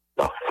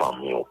dans la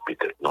famille,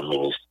 peut-être dans le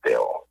ministère,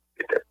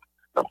 peut-être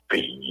dans le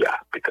pays,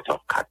 peut-être dans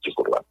le quartier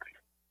qu'on doit plus.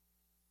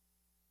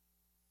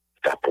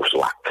 C'est pour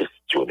ça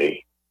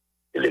questionner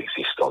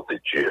l'existence de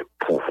Dieu,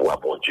 pouvoir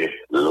bon Dieu,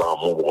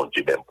 l'amour bon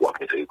Dieu, même pour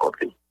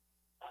miséricorde.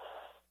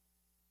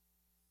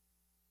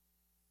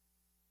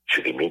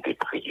 Jérémie t'a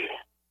prié.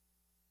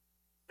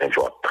 Même je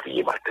vais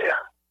prier ma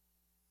terre.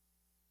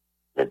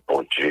 Mais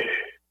bon Dieu,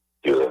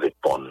 il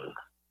répond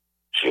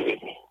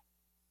Jérémie.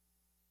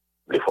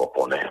 Il faut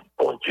qu'on ait,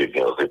 bon Dieu, il y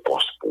a une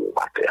réponse pour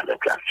ma terre, même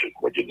l'Afrique.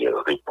 Bon Dieu, il y a une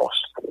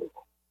réponse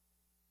pour.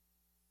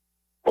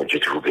 Bon Dieu,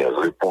 toujours il y a une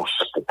réponse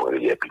pour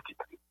prier petit.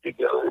 Il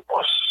y a une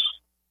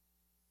réponse.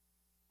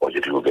 Bon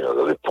Dieu, toujours il y a une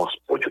réponse.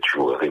 Bon Dieu,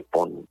 toujours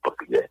répondre pour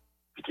prier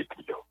petit.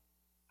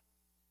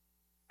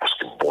 Parce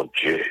que bon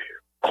Dieu,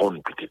 prend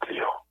petit.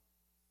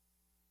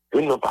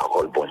 Une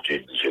parole, bon Dieu,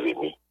 dit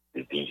Jérémie,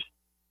 il dit,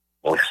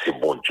 moi c'est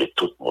bon Dieu,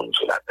 tout le monde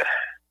sur la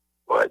terre.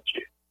 Ouais,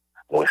 Dieu.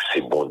 Moi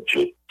c'est bon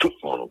Dieu, tout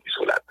le monde qui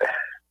sur la terre.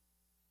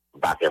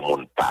 Bagay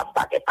moun pas,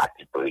 bagay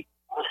parti pris.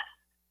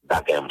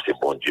 Bagay c'est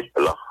bon Dieu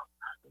blanc,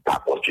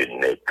 pas bon Dieu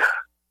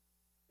nègre.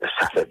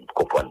 Ça fait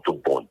comprendre tout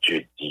bon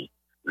Dieu dit,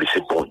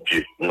 c'est bon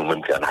Dieu,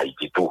 nous-mêmes qui en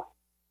Haïti tout.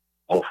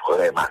 Mon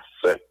frère, ma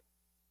soeur,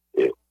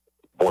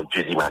 bon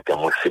Dieu dit matin,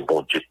 moi c'est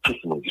bon Dieu, tout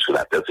le monde qui sur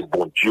la terre, c'est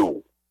bon Dieu.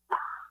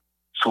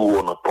 Sous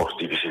on a poste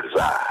difficile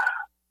ça,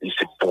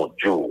 c'est bon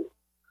Dieu.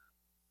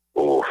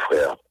 Oh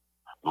frère,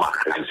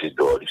 Marc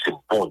Résidor, c'est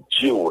bon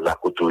Dieu, la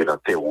côte dans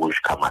terre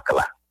rouge,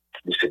 Kamakla.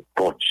 C'est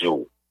bon Dieu.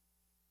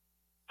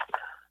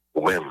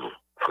 Ou même,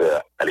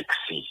 frère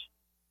Alexis,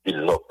 c'est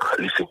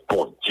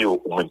bon Dieu,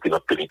 ou même qui est dans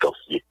le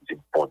pénitencier, c'est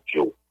bon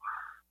Dieu.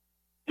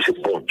 C'est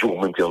bon Dieu, ou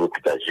même qui est dans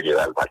l'hôpital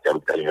général, pas dans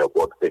l'hôpital général,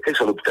 quel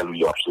soit l'hôpital où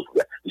il y a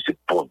c'est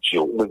bon Dieu,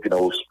 ou même qui est dans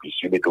l'hospice,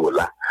 il est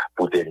là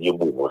pour dernier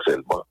moment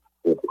seulement.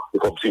 C'est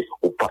comme si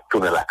on pas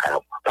tourner la caille,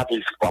 pas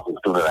d'espoir pour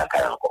tourner la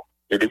caille encore.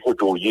 Il y a des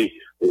côtés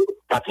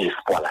pas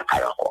d'espoir la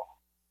caille encore.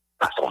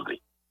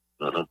 Assemblée.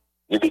 Il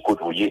y a des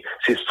côtés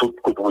c'est ce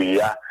côté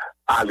à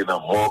aller dans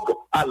le morgue,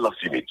 aller dans le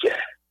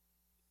cimetière.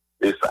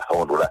 Et ça,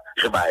 on doit là,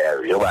 je vais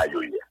aller, je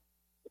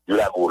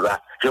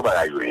vais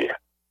aller.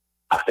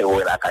 Après, on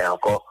la caille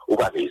encore, on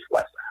va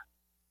d'espoir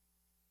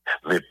ça.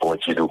 Mais bon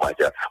Dieu, moi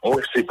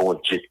c'est bon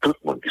Dieu, tout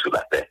le monde qui est sur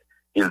la terre.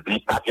 Il dit,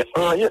 pas qu'il y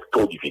a rien de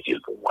trop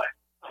difficile pour moi.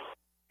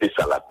 C'est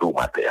ça la tour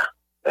mater.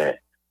 C'est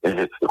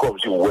comme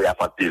si ouais, il y a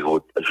pas de terreau,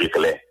 j'ai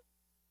clair.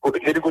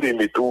 Il y a des coups de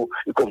métaux,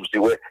 comme si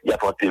ouais, il y a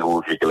pas de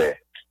terreau, j'ai clair.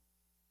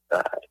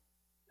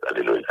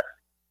 Alléluia.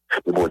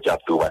 Mais bon Dieu,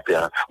 tour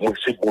mater. Moi,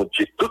 c'est bon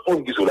Dieu, tout le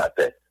monde qui est sur la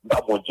terre,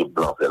 pas bon Dieu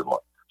blanc seulement.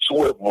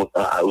 Soit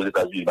aux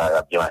États-Unis, il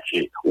va bien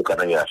marcher, au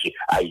Canada, il va marcher,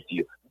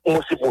 Haïti. Moi,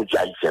 c'est bon Dieu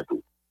haïtien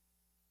tout.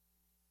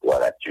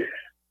 Voilà Dieu.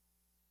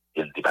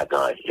 Il dit pas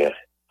grand rien,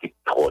 c'est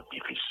trop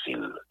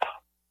difficile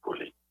pour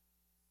lui.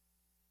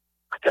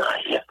 C'est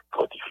rien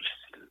trop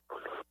difficile pour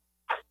lui.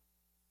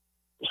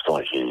 Vous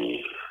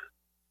songez,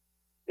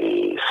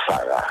 et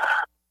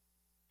Sarah,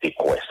 c'est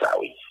quoi ça,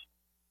 oui?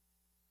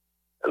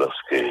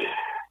 Lorsque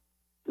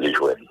les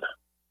jeunes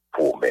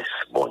promesses,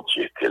 mon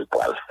Dieu, qu'elle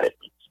pourra le faire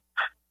petit.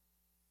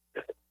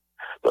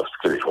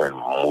 Lorsque les jeunes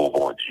mots,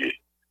 mon Dieu,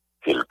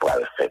 qu'elle pourra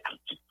le faire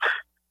petit.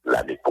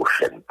 L'année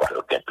prochaine, pas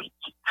le faire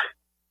petit.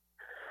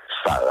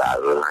 Sarah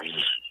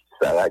rit.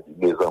 Sarah dit,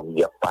 mes amis, il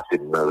n'y a pas de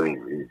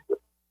rire.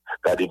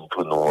 Regardez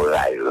tout nos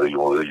rails,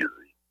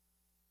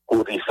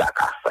 côté ça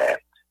qu'a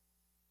fait.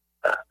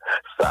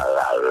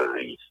 Ça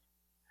rit.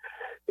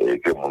 Et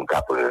que mon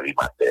cap rit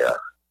ma terre.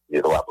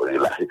 Il doit après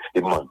là,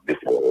 il manque de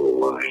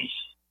rire.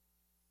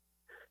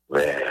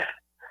 Mais,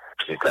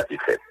 c'est là qui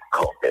fait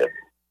quand même.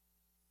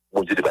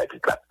 Mon Dieu, il va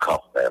être là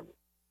quand même.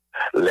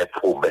 Les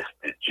promesses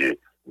de Dieu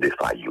ne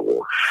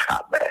failliront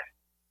jamais.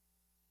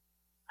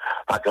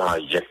 Pas grand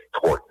chose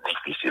trop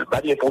difficile.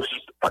 Pas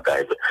impossible. Pas grand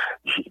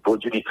bon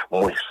Dieu dit,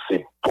 moi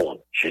c'est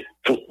bon Dieu.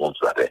 Tout le monde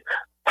soit fait.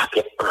 Pas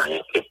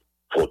rien qui est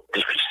trop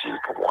difficile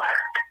pour moi.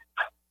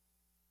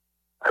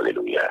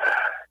 Alléluia.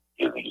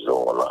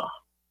 Guérison là.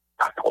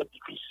 Pas trop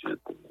difficile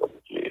pour mon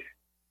Dieu.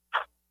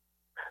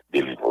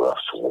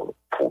 Délivrance pour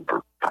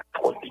pas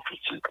trop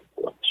difficile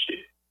pour mon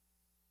Dieu.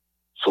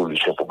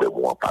 Solution pour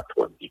moi pas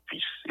trop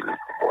difficile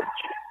pour mon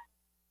Dieu.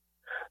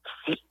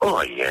 Si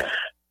rien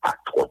pas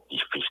trop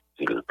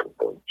difficile pour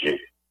mon Dieu,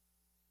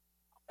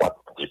 on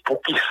dit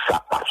pour qui ça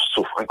pas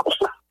souffrir comme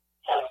ça?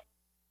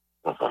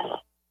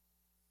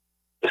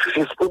 Est-ce que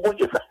c'est pour mon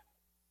Dieu ça?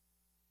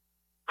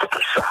 Pour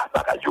qui ça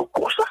pas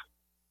comme ça?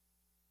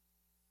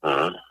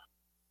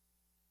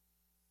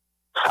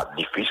 Ça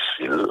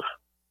difficile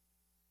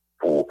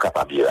pour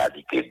capable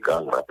éradiquer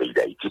gangs dans le pays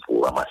d'Haïti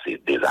pour ramasser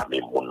des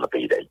armées dans le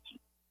pays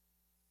d'Haïti.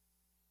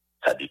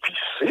 C'est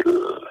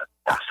difficile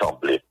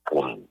d'assembler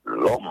pour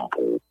l'homme,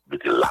 pour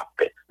mettre la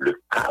paix, le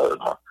calme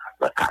dans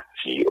le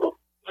quartier.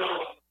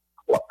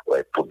 Ou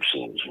après, pour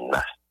une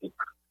gymnastique,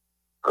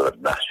 que la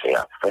nation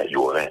a fait, il y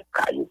aurait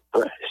un caillou,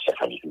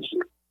 c'est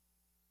difficile.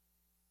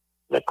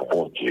 Mais pour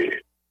mon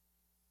Dieu,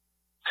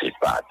 c'est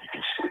pas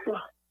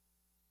difficile.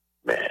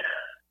 Mais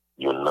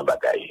il y a une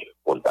bagaille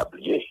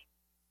comptabilier.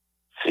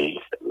 C'est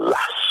la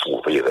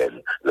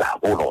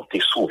volonté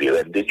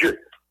souveraine de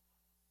Dieu.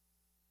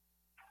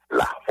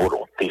 La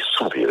volonté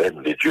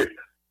souveraine de Dieu.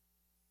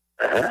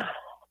 Hein?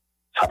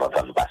 Ça ne va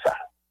pas ça.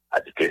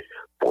 C'est-à-dire que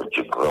pour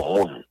Dieu, grand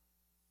monde,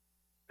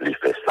 il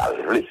fait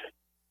salver.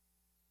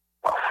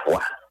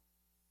 Parfois,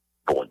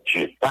 bon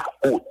Dieu, pas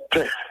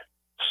autant,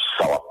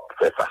 ça va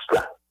faire face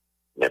là.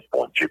 Mais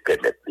bon Dieu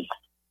permet lui.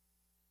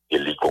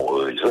 Il y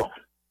a raison.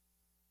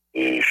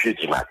 Et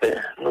jeudi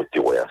matin, nous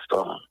étions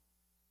ensemble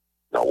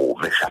dans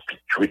Romains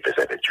chapitre 8,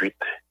 verset 28.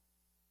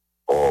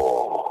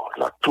 Oh,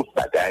 dans toute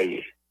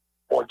bagaille,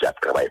 mon Dieu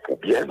travaille pour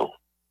bien, non?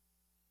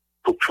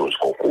 Toute chose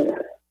concourt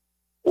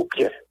au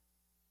bien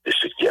de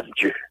ceux qui aiment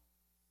Dieu.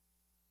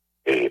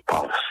 Et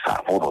par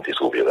sa volonté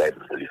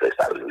souveraine, il fait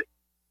ça.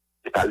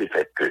 C'est pas le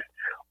fait que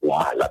ou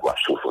malade doit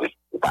souffrir,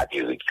 ou pas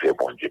dire qu'il fait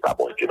bon Dieu, pas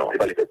bon Dieu, non. C'est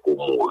pas le fait qu'on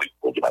mourir,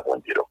 qu'on dit pas bon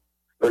Dieu, non.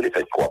 C'est le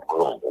fait qu'on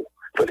prend goût.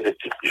 C'est le fait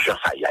que les gens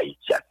ça y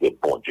Haïti, c'est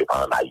bon Dieu,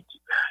 pas en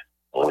Haïti.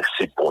 Moi,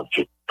 c'est bon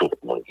Dieu, tout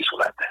le monde qui est sur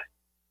la terre.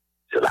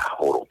 C'est la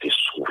volonté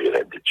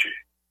souveraine de Dieu.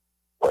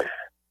 Ouais.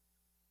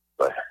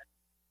 Ouais.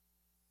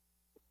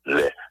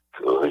 Les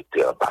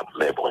autorités en bas,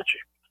 mais bon Dieu.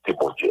 C'est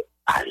bon Dieu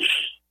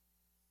agit.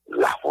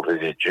 La volonté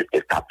de Dieu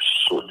est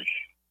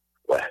absolue.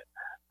 Ouais.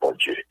 Bon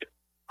Dieu.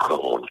 Quand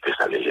on fait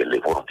ça, les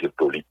volontés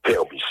de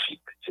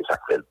l'hyperbicide, c'est ça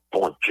que fait le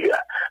bon Dieu.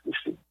 Mais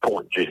c'est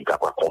bon Dieu, il ne va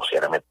pas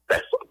concerner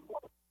personne.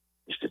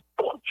 Mais c'est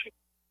bon Dieu.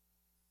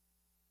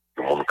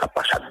 Le monde qui n'a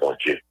pas chaque bon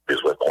Dieu,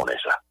 besoin de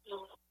connaître ça.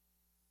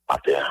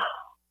 Matin,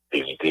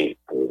 vérité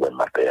pour le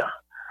matin.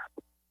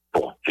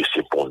 Bon Dieu,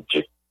 c'est bon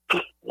Dieu.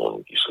 Tout le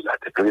monde qui est sur la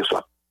terre. Que ce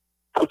soit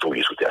pour tout le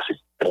monde, c'est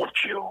bon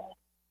Dieu.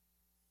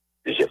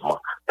 Deuxièmement,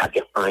 pas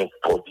un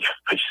trop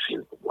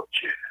difficile pour mon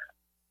Dieu.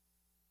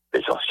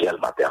 L'essentiel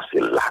matin,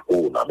 c'est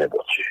l'amour dans mes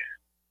bon Dieu.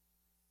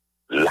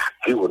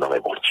 L'amour dans mes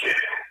bon Dieu.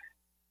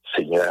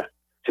 Seigneur,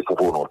 c'est que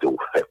volonté vous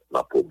faites dans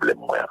le problème,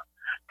 moi.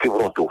 Que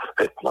volonté vous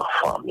faites dans la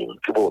famille,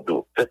 que volonté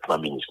vous faites dans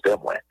le ministère,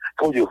 moi.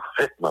 Que volonté vous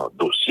faites dans le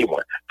dossier,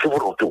 moi. Que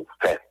volonté vous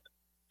faites.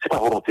 C'est pas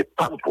volonté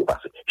pas pour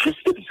passer.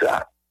 Jésus dit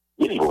ça.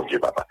 Il dit, mon Dieu,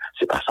 papa,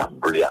 c'est pas ça,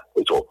 blé à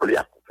pour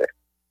faire.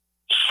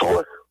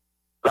 Sauf,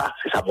 là,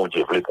 c'est ça, mon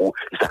Dieu, blé pour,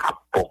 c'est ça,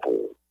 bon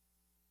pour.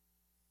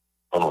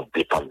 On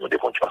dépend de Dieu,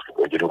 parce que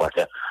bon Dieu, nous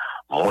matin,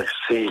 moi,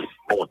 c'est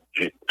bon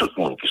Dieu, tout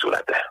le monde qui est sur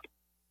la terre.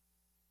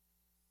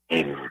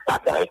 Et pas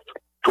d'arrêt,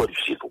 trop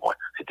difficile pour moi.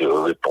 C'était une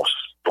réponse,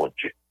 bon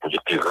Dieu. Bon Dieu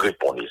qui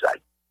répond les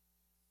aïeux.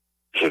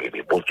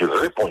 Jérémie, bon Dieu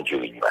répond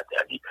Jérémie matin.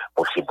 Il dit,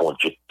 bon, c'est bon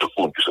Dieu, tout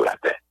le monde qui est sur la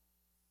terre.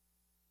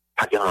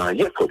 Pas de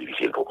rien trop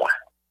difficile pour moi.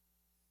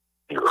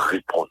 Il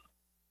répond,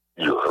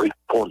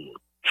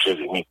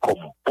 Jérémie,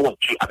 comme bon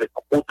Dieu, avec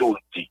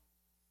autorité.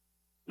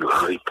 Il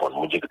répond,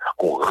 mon Dieu,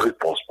 qu'on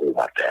réponse pour le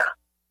matin.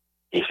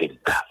 Et c'est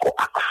d'accord,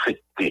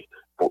 accepté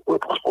pour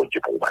réponse pour Dieu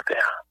pour le matin.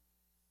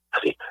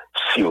 C'est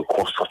si on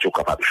constate qu'on est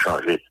capable de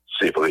changer,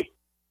 c'est vrai.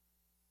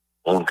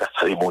 On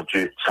a mon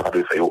Dieu, ça va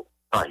pas faire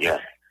rien.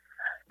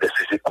 Mais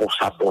c'est comme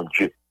ça, bon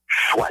Dieu,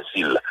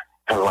 choisit le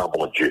plan,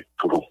 bon Dieu,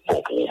 tout le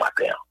bon pour le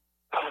matin.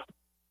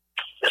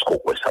 Est-ce qu'on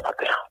croit ça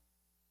matin?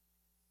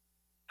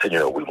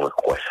 Seigneur, oui, moi,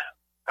 crois.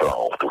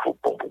 Plan toujours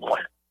bon pour moi.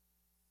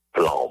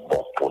 Plan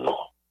bon pour nous.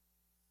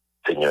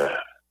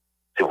 Seigneur,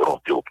 c'est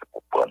volonté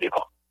pour prendre les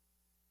vents.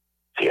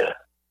 C'est un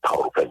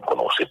parole pleine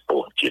prononcée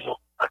pour Dieu, nous,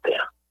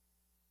 matin.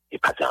 Et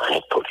pas de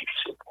rien trop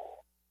difficile.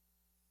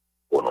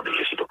 Au nom de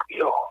Jésus, nous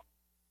prions.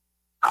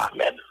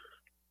 Amen.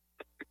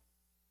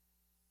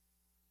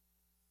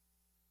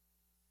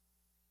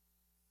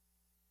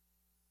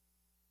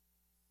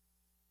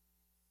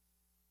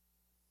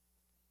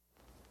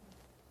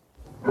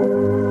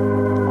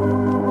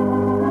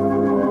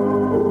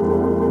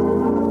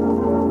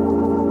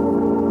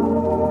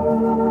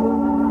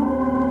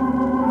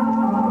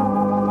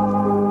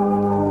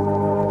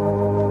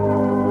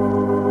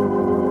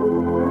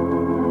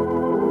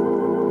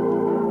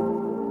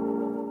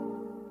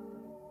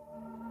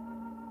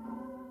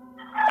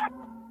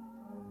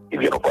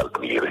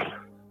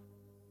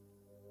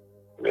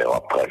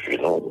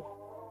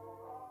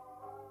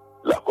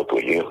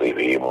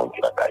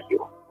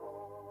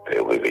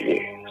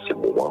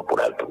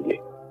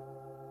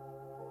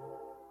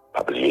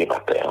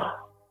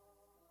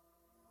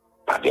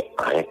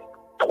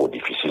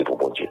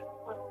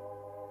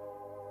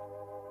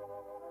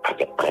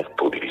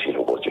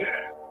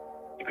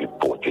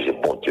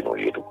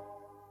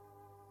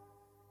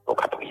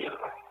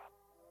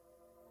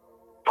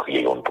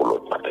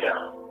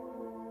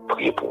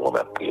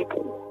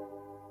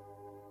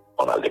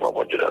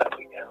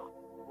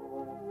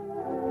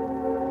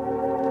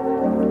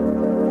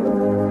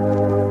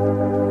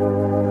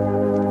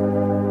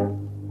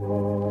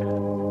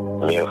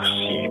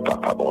 Merci,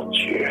 Papa bon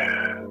Dieu,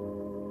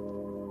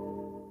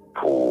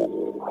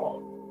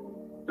 pour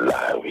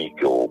la vie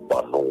que vous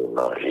donnez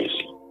dans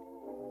Jésus.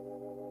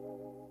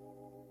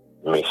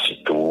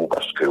 Merci tout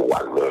parce que vous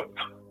avez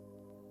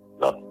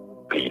dans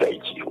le pays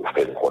d'Haïti, vous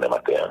faites le connaître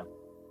matin.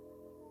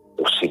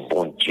 Aussi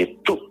bon Dieu,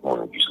 tout le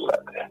monde qui est sur la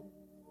terre.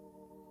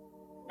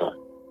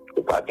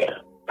 Vous pas gagner,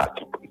 pas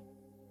qui prie.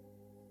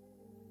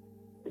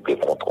 Vous avez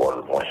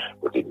contrôle, moi,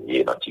 vous avez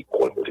mis dans le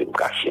col, vous avez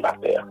caché la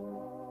terre.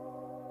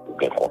 Vous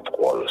avez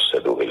contrôle,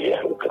 c'est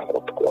d'Aurélien, vous avez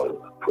contrôle,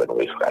 vous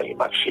avez Ephraim,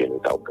 marché, nous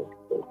avons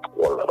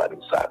contrôle, la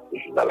Vanessa,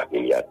 dans la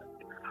Guéliade.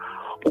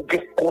 Vous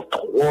avez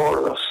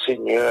contrôle,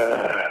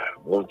 Seigneur,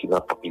 monde qui est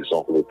en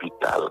prison,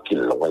 l'hôpital, qui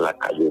l'ont la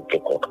caillou, vous avez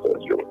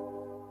contrôle.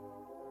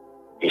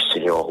 Et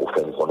Seigneur, vous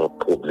faites un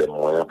problème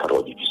moyen, pas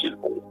trop difficile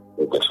pour vous,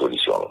 vous avez une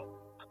solution.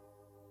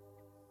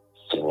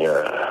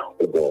 Seigneur,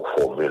 vous avez une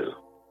formule,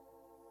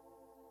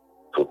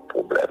 tout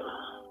problème.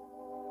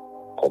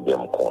 Combien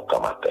me compte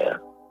en matin?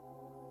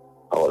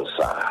 Alors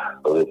ça,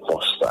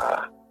 réponse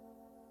ça,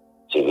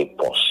 c'est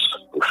réponse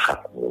pour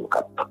chaque monde qui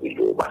a pris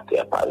le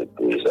matin par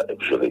l'église,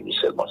 je le dis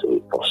seulement, c'est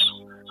réponse.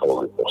 Son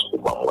réponse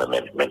pour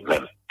moi-même,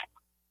 même.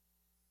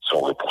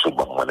 Son réponse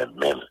pour moi-même,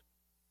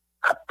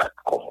 qui pas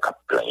comme qui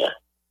plein.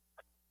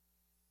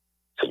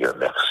 Seigneur,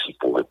 merci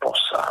pour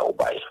réponse ça au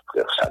bail,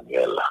 frère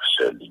Samuel,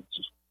 sœur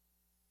Lydie.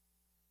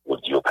 Vous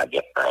dites, pas de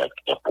un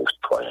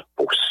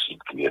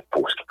impossible, qui est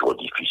trop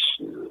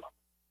difficile.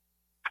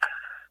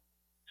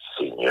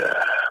 Seigneur,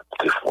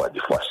 des fois,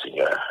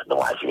 Seigneur, nous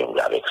agissons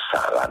avec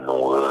ça, là,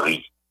 nous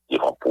rit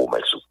devant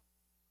promesse.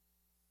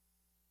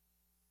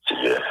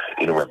 Seigneur,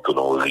 et nous même tout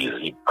nous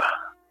risible.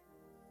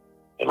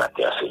 Et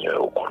maintenant,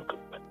 Seigneur, au compte.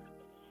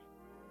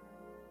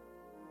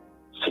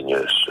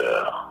 Seigneur,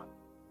 sœur,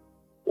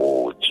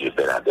 oh Dieu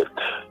Bernadette,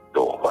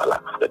 Dorval,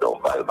 frère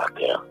Dorval,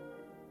 matin,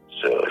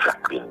 sœur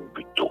Jacqueline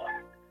Buteau,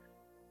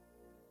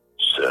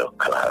 sœur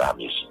Clara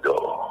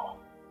Mésidor,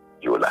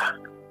 Yola,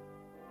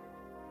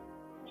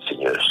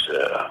 Seigneur,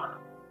 sœur,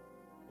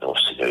 non,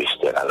 Seigneur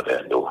Esther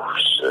Alverno,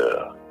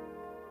 sœur,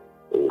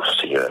 oh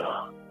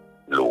Seigneur,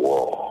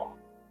 Loor,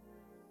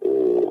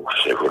 oh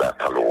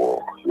Jonathan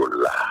Loor,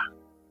 Yola,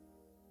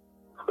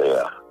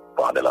 frère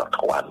Bardel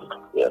Antoine,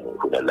 frère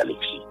Journal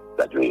Alexis,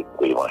 la Dieu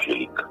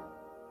évangélique,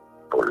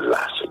 pour là,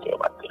 Seigneur,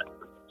 matin.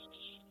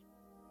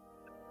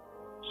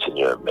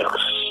 Seigneur,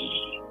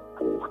 merci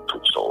pour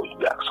toute son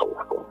action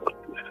pour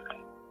Dieu.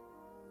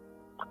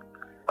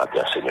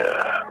 Matin,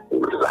 Seigneur,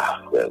 pour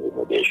là, frère,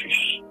 nous des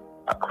justes,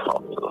 à la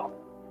famille.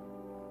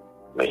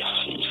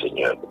 Merci,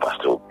 Seigneur, pour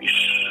pasteur Auguste.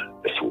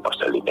 Merci pour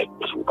pasteur Lénec.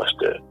 Merci pour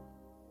pasteur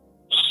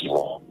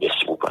Simon.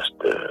 Merci pour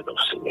pasteur,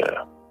 notre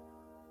Seigneur.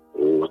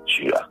 Oh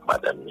Dieu, avec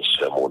Madame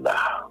Miss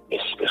Mona.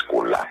 Merci parce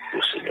qu'on l'a,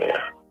 le Seigneur,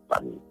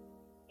 famille,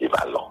 des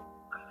ballons.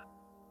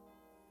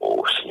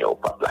 Oh Seigneur,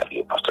 pas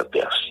blaguer, pasteur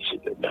Percy,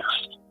 Seigneur,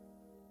 merci.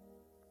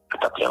 Que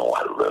tu as bien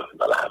l'œuvre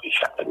dans la vie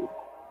chaque jour.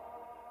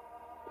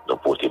 Nous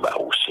portons bas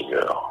au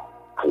Seigneur,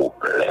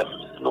 problème,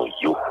 nous,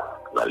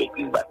 dans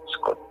l'église baptiste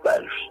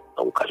Côte-Plage,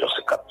 dans l'occasion de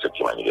ce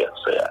 47e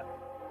anniversaire.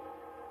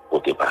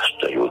 Portez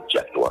pasteur,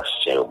 diacre,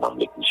 ancien, membre de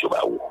l'église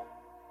Baou.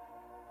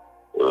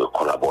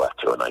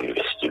 Collaborateur dans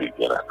l'université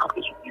Lumière, dans la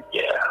campus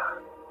Lumière,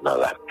 dans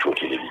la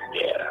Côte de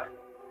Lumière,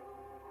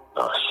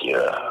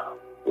 ancien,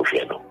 au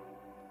Géno.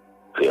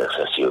 Frère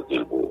Saint-Cyr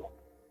Delbo,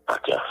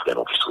 parti un frère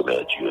non qui se remet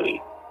à Dieu,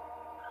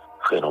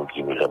 frère non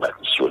qui me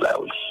rebâtit là,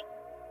 oui.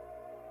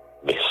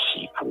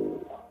 Merci pour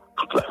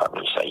toute la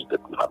famille Saïd,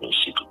 toute la famille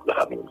ici, toute la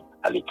famille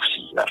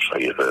Alexis, Nation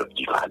et Veuve,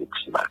 Diva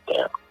Alexis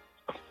Martin.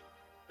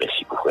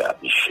 Merci pour frère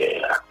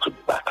Michel, toute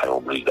la bataille au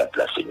brigade de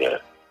la Seigneur.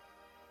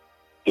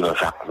 Et dans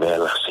Jacques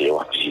Mel, c'est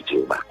une visite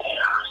au matin,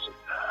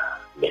 Seigneur.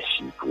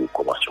 Merci pour la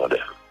commencement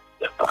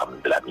des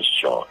femmes de la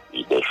mission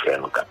et des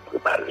jeunes qui ont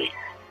préparé.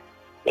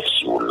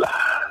 Merci pour là.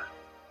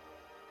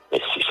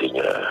 Merci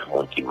Seigneur,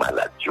 mon petit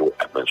maladie,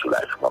 avec un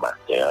soulagement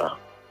matin.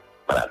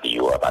 Maladie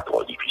n'est pas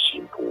trop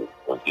difficile pour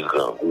mon petit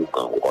grand goût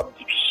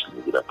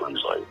difficile dans la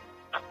prison.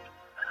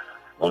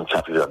 Mon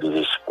petit peu de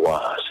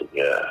désespoir,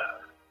 Seigneur.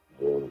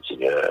 Mon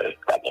Seigneur,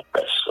 pas de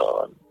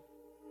personne.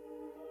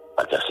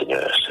 Matin,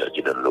 Seigneur,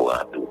 Dieu donne l'eau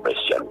à tout,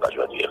 merci à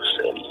l'occasion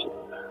d'anniversaire, Seigneur.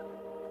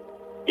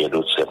 Bien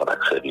d'autres, c'est mon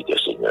serviteur,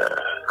 Seigneur,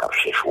 qui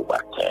cherche au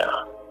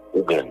matin,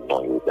 ou bien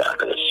non, ou bien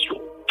agression.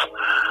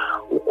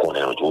 Ou qu'on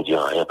est aujourd'hui,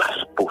 rien pas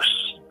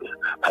impossible,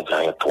 pas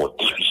rien trop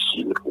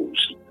difficile pour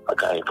aussi,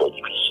 pas rien trop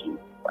difficile.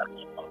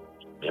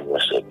 Mais moi,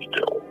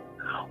 serviteur,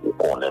 ou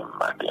qu'on aime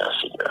matin,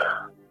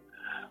 Seigneur.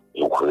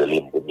 Et vous créez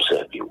les bons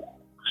services,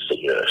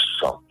 Seigneur,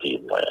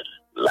 santé, moi,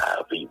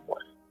 la vie, moi.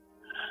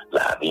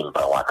 La vie,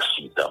 pas un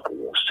accident pour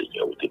vous,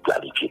 Seigneur. Vous avez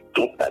planifié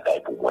toute la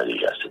bagaille pour moi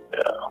déjà,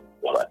 Seigneur.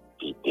 On va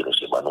t'aider,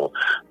 c'est pas nos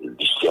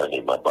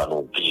discernement, pas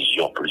nos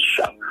visions plus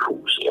chaque jour,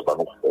 c'est pas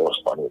nos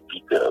forces, pas nos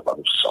vigueurs, pas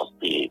nos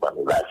santé, pas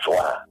nos la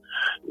joie.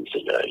 Et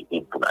Seigneur,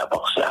 aidez pour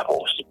avancer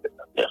avant,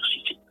 Seigneur.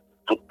 Merci, Seigneur.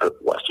 Tout le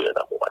peuple, Seigneur,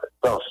 dans mon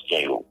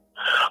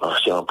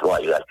ancien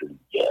employé de la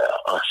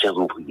lumière, ancien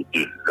ouvrier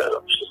de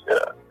l'œuvre,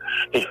 Seigneur.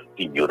 Et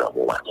figure dans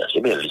mon matin,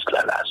 c'est bien liste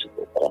là, c'est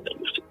pour qu'on ait,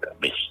 Seigneur.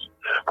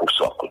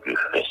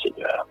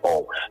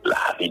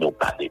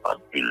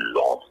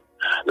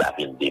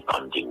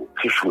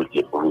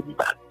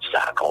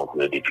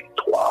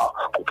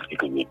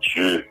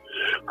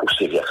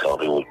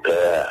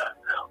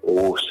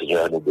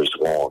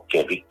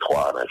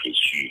 victoire dans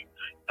Jésus,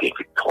 quelle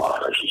victoire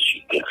dans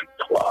Jésus, quelle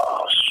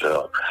victoire,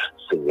 sœur,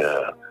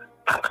 Seigneur,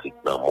 Patrick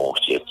dans mon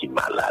ciel qui est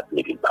malade,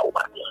 mais il va au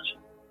mariage.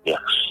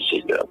 Merci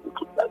Seigneur pour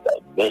toute la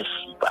bagaille.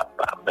 Merci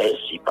papa,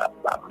 merci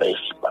papa,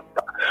 merci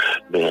papa.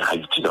 Mais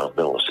Haïti dans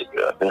le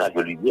Seigneur, mais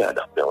Radio Lumière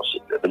dans le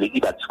Seigneur, mais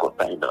l'équipe a dit qu'on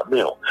taille dans le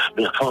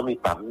mais la famille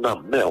pas dans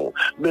le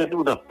mais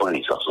nous dans la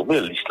présence,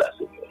 mais l'islam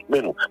Seigneur,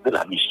 mais nous, mais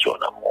la mission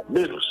dans le monde,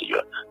 mais nous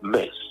Seigneur,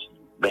 merci,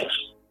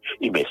 merci,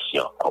 et merci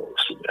encore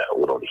Seigneur,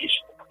 au nom de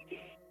Jésus.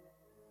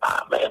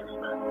 Amen.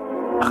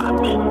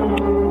 Amen.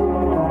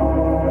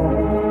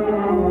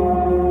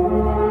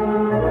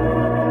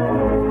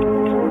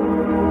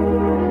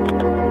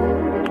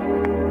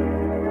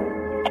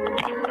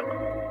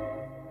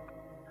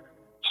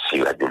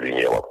 Si Radio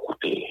Lumière a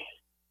coûté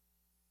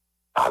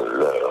à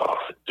l'heure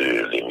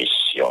de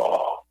l'émission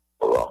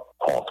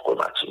Rencontre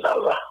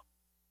Matinale,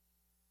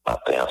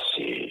 matin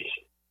c'est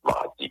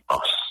mardi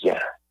ancien,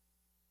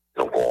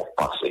 nous avons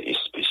pensée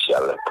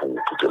spéciale pour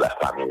toute la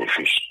famille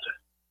juste.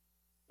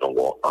 Nous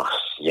avons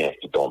ancien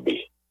qui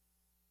tombé,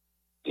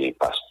 des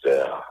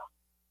pasteurs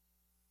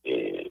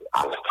et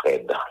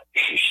Alfred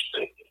juste,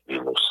 et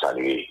nous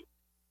saluer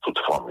toute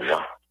famille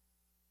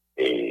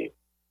et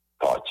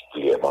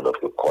particulièrement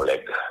notre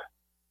collègue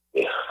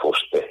et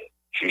Faustin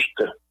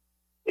juste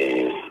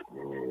et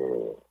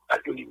à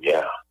de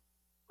lumière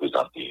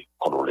présenter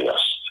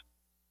condoléances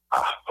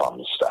à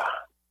Famissa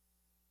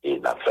et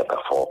la fête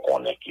fort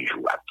qu'on est qui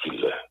joue à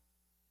Kill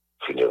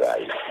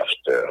funérailles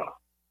pasteur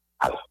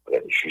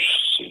Alfred juste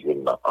c'est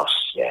un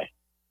ancien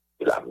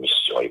de la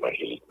mission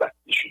évangélique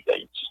baptiste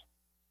d'Haïti.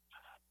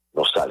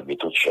 Nous saluons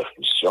toute chef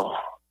mission,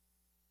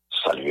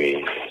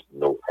 saluer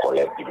nos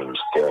collègues du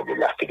ministère de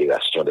la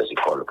Fédération des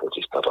écoles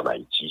protestantes en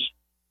Haïti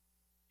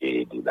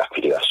et de la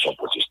Fédération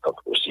protestante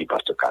aussi,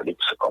 Pasteur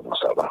Calix, comment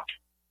ça va?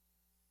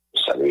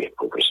 Saluer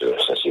le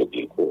professeur Cécile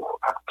Bilbo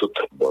à toute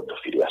bonne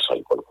fédération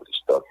école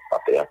protestante,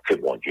 que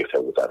bon Dieu fait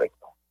vous avec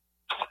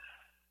nous.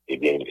 Et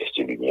bien,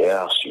 Université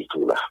Lumière,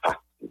 surtout la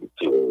faculté de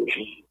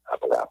théologie,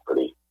 après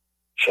appeler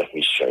chef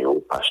mission,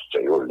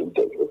 pasteur,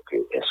 leader, que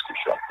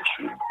inscription à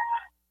poursuivre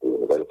pour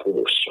une nouvelle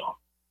promotion.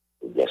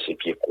 Et bien, c'est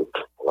pieds courts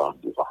pour en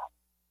devant.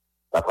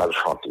 On va le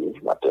chanter,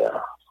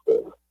 matin,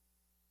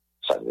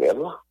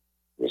 Samuel,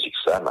 musique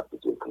ça, m'a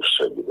quitté pour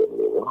ceux de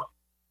Benleva,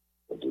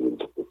 de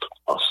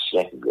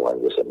anciens qui ont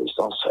arrivé sa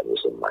naissance, ça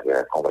c'est une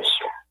manière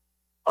conversion.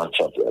 En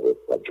chanter avec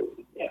la joie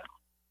de lumière.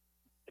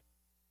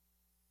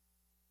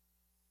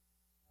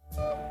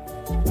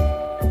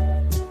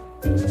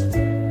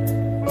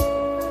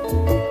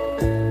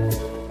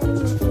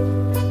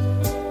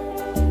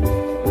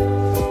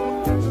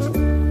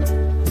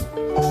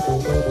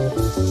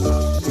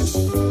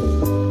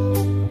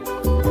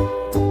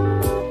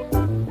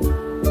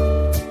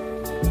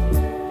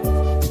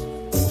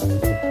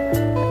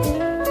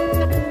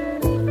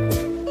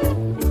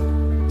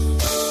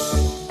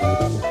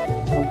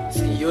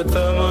 Si yo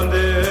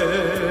t'amande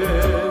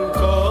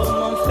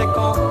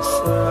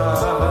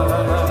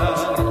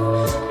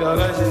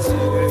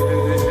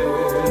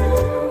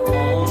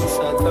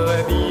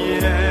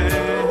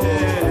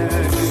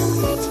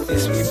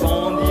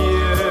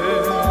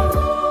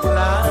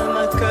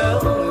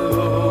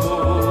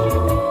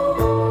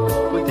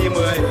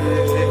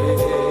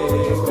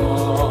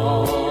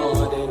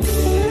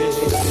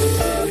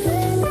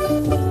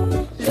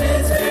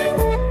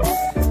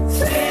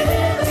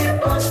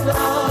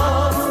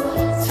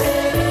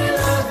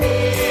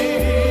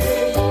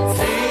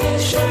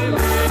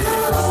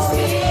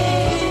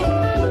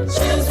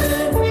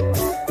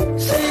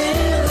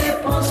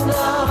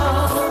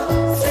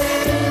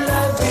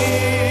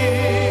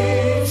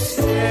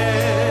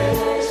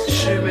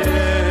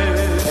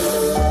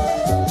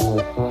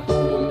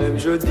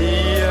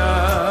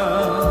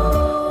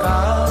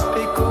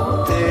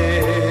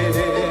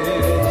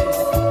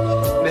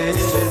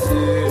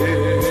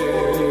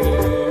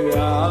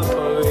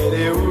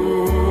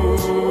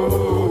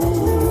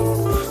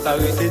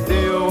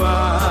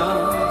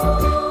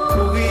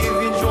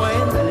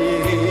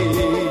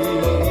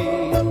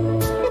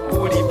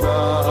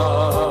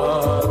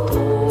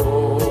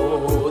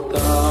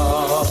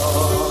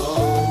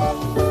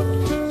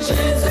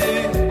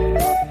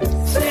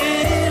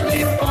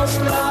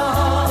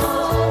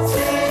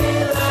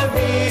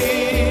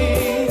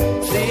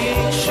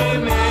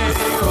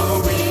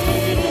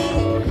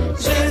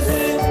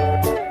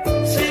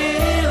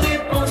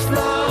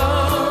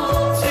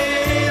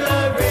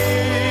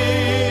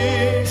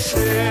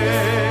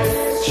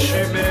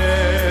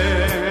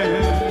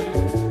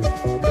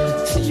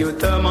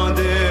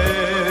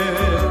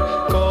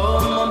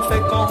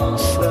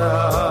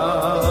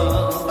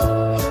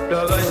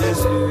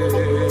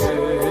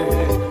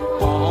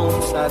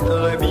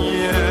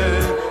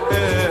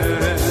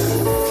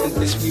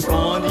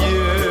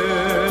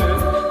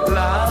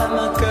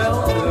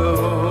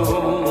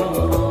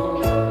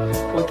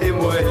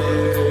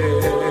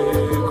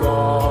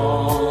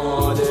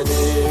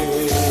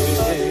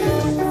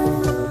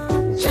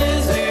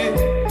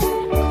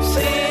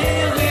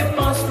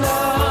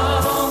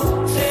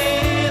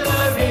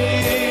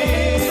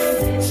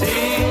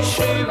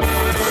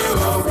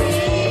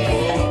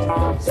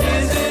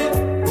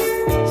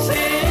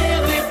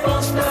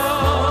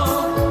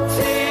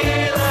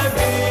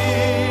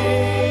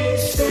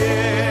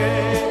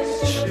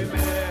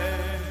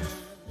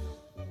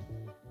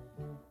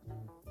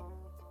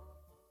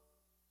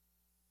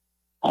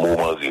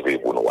moment arrivé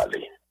pour nous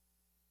aller.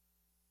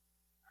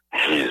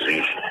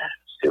 Jésus,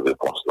 c'est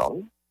réponse là.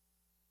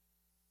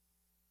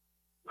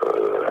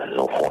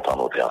 Nous comptons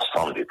notre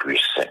ensemble depuis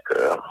 5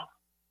 heures.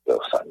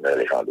 Frère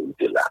Samuel et Jean-Louis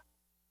étaient là.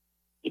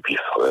 Et puis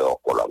frères,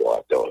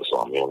 collaborateurs,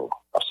 amis,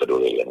 pasteur de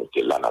Réunion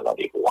étaient là dans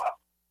rendez-vous. Nous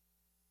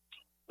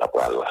allons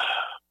prendre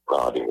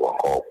rendez-vous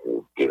encore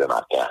pour demain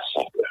matin à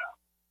 5 heures.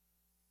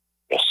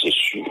 Mais c'est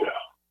sûr,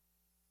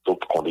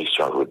 toutes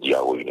conditions, je dis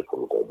à réunir pour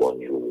nous une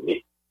bonne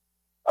journée.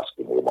 Parce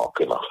que nous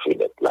manquons dans la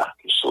fenêtre là,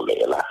 le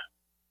soleil est là,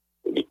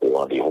 et les pour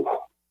rendez-vous.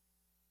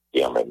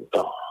 Et en même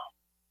temps,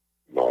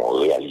 nous avons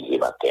réalisé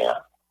matin,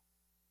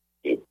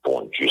 et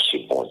bon Dieu,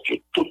 c'est bon Dieu,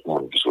 tout le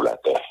monde qui est sur la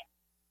terre.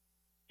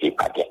 Et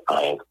pas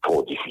rien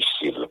trop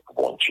difficile pour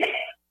bon Dieu.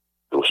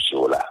 Dossier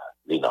là,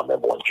 les noms de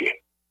bon Dieu.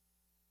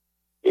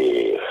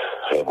 Et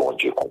faire bon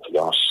Dieu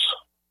confiance,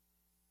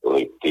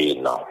 rester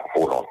dans la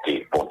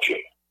volonté bon Dieu.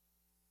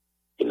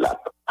 Il a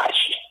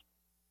agi.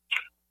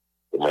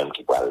 Et même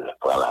qui parle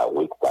prendre la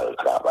rue, qui parle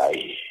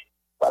travail,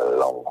 parle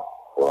long,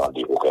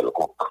 rendez-vous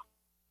quelconque.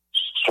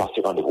 Soit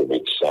c'est rendez-vous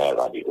médecin,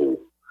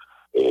 rendez-vous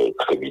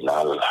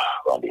tribunal,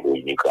 rendez-vous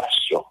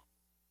immigration,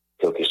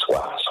 quel que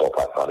soit, soit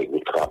pas rendez-vous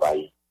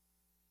travail,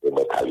 et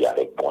mettre aller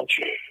avec bon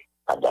Dieu.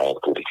 Pas rien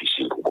trop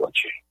difficile pour bon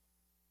Dieu.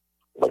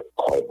 Mais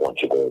quand bon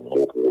Dieu a un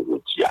mot pour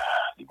vous dire,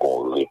 il a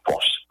une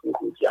réponse pour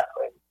vous dire,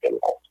 quelle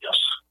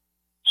confiance.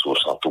 Sous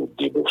sans tout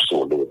débourser,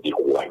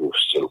 décourager,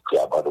 c'est le qui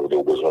abandonne,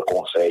 vous besoin de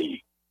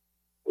conseils.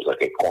 Vous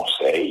avez des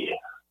conseils,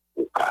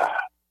 vous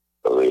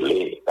avez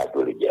relais,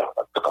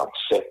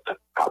 37,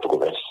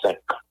 85,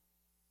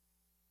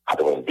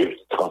 82,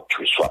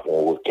 38, soit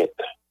une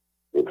requête,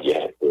 ou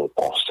bien un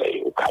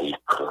conseil, ou qu'à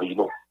écrire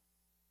nous.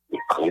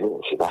 Écrire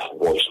nous, c'est pas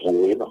voice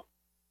note, non.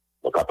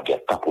 Donc, après, il y a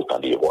temps pour tant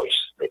de voice,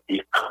 mais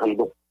écrire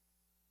nous.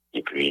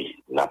 Et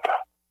puis, n'a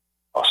pas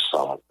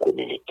ensemble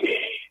communiquer,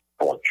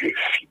 bon Dieu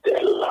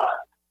fidèle,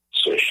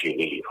 ce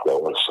chéri, frère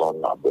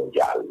Wilson,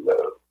 mondial,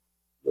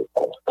 le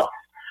content,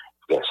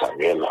 frère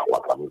Samuel, ou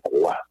à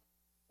Pamikoua,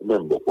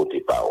 même de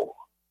côté par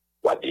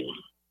ou à Denis,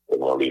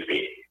 ou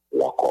enlever,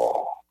 ou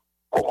encore,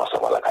 comment ça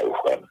va la caillou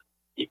frère.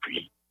 Et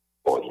puis,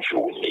 bonne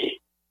journée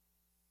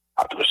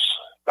à tous.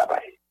 Bye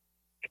bye.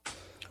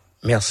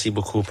 Merci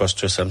beaucoup,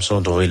 Pasteur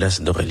Samson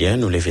d'Aurélien.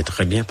 Nous levons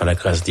très bien par la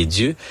grâce de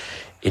Dieu.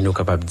 Et nous sommes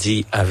capables de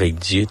dire, avec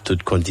Dieu,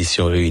 toutes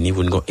conditions réunies,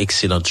 vous avez une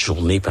excellente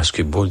journée parce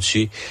que bon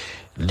Dieu,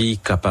 il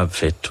est capable de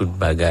faire toute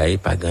bagaille,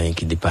 pas rien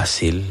qui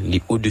dépasse, il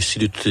est au-dessus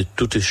de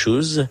toutes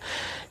choses.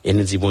 Et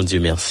nous disons, bon Dieu,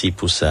 merci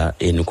pour ça.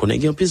 Et nous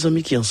connaissons plus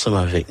d'amis qui sont ensemble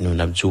avec nous. Nous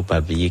n'avons pas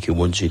oublié que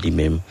bon Dieu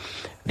lui-même,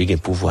 il a un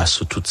pouvoir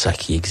sur tout ça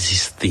qui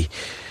existait.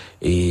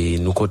 Et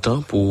nous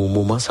comptons pour le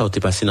moment, ça a été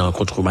passé dans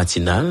Rencontre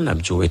Matinale. Nous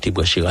avons été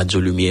branché Radio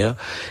Lumière.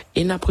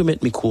 Et nous avons pris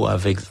notre micro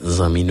avec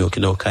Zami, nous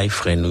qui nous caille,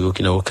 frère, nous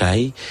qui nous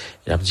caille.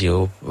 Nous avons dit,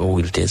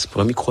 Wiltes,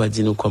 pour le micro,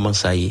 dis-nous comment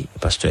ça y est.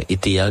 Pasteur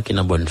Etéa, qui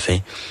n'a bonne fin,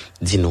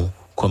 dis-nous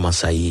comment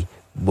ça y est,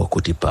 bon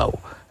côté pao.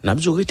 Nous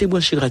avons été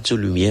branché Radio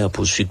Lumière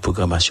pour suite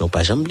programmation,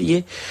 pas jamais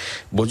oublié.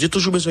 Bon Dieu,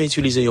 toujours besoin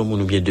d'utiliser un monde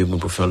ou bien deux mots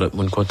pour faire le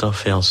monde content,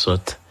 faire en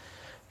sorte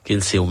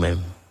qu'il sait ou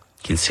même,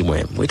 qu'il sait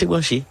moi-même. Nous été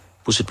branché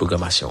pour cette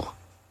programmation.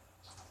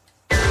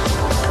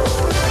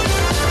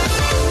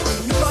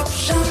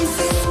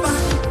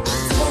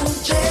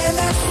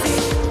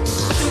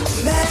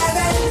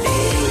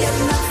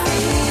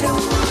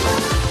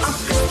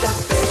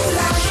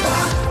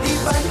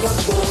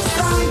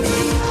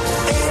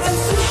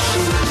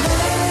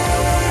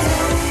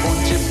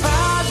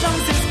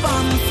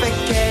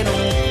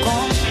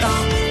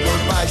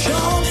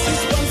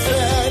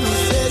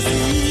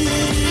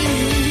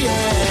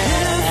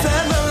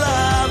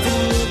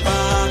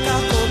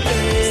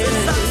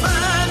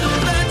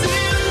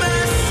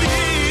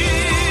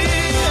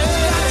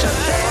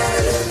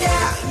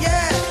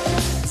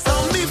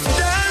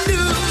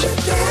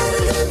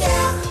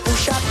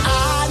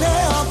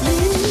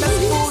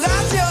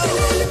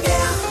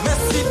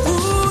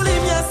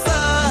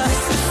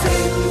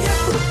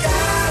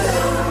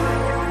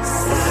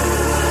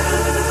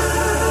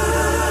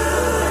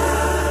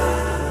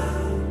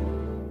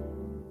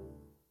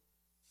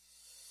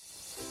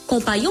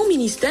 Compagnon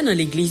ministère dans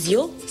l'église,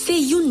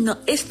 c'est une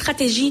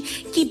stratégie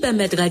qui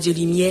permet Radio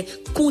Lumière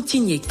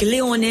continuer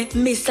cléonner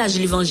message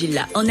l'évangile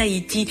là en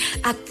Haïti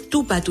à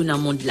tout partout dans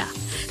le monde là.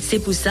 C'est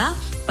pour ça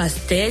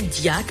pasteur,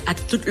 diacre et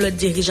tout l'autre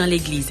dirigeant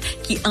l'église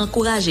qui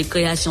encourage la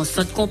création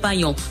centre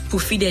compagnon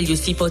pour fidèles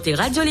supporter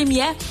Radio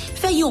Lumière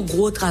fait un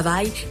gros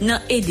travail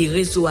dans aider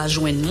réseau à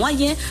joindre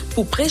moyens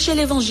pour prêcher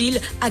l'évangile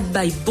et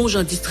bailler bon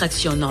genre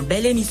distraction dans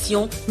belle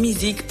émission,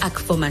 musique et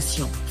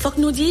formation. Faut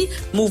que nous dit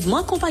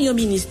mouvement compagnon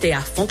ministère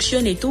a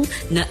fonctionné tout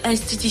dans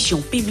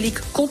institution publique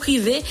comme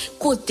privée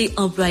côté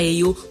employé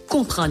yo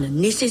comprendre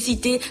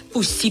nécessité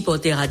pour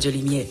supporter Radio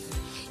Lumière.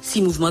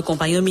 Si mouvement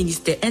compagnon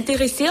ministère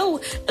intéressé ou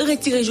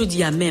retirez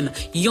jeudi à même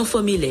yon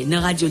formulaire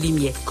dans Radio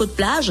Lumière Côte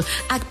Plage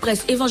ak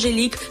presse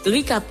évangélique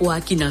Ricapoa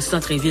qui dans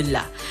centre-ville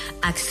là.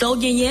 Ak sa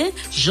gagné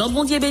Jean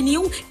Bondier béni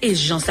ou et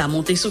Jean sa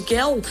monté sous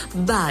cœur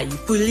bail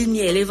pour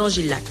lumière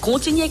l'évangile là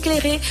continue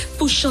éclairer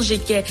pour changer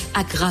cœur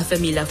ak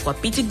raffermir la foi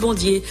petite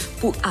Bondier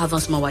pour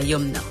avancement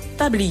royaume nan.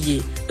 Pas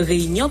oublier,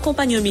 réunion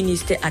compagnon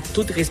ministère ak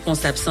tout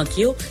responsable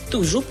santé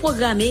toujours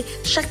programmé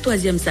chaque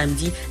 3e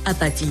samedi à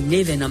partir de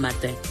 9h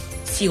matin.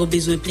 Si vous avez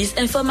besoin de plus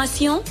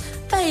d'informations,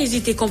 pas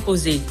hésiter à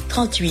composer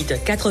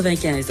 38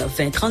 95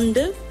 20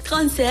 32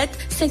 37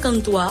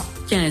 53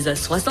 15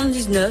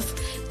 79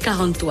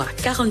 43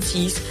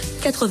 46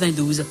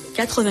 92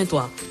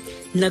 83.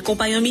 Dans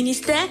compagnon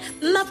ministère,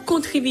 m'a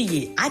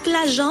contribué avec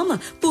la jambe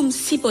pour me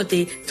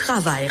supporter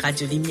travail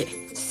Radio Lumière.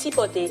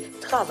 Supporter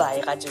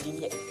travail Radio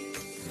Lumière.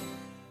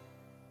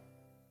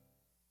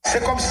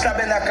 C'est comme si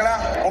tabernacle là,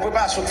 on peut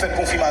pas se faire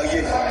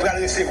confirmer pour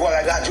aller recevoir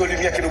la Radio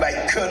Lumière qui nous baille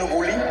cœur nous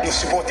bouli, nous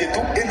supporter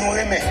tout et nous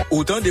remet.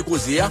 Autant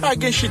déposer à pas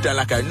chita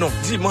la caille non,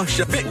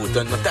 dimanche mais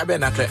autant dans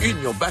tabernacle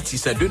Union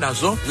Baptiste de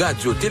Nazon,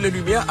 Radio Télé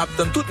Lumière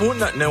attend tout le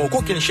monde dans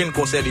aucune chaîne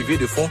concert levé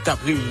de fond t'a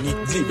réuni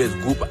divers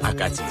groupes à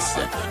Catis.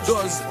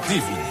 Dose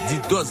divine, dit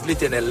dose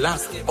l'éternel là,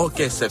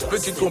 orchestre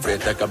petite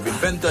complète qui a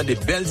 20 ans de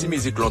belles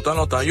musiques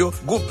longtemps yo,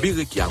 groupe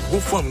Birikia,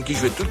 groupe femme qui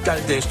joue toute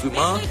qualité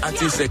d'instruments,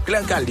 artiste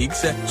Claire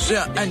Calix,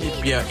 sœur Annie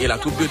Pierre et la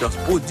troupe de danse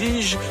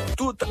prodige,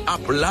 tout à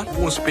plat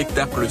pour un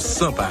spectacle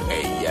sans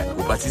pareil.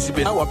 Pour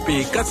participer, on va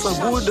payer 400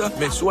 goudes,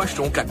 mais soit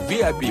achetons 4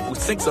 VIP pour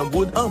 500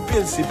 goudes en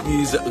pile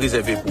surprise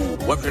réservé pour.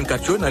 On va faire une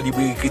 4 dans la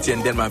librairie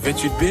chrétienne Delma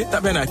 28B,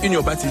 tabernacle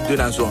Union Baptiste de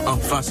Nazon en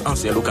face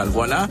ancien local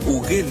voilà,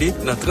 ou relais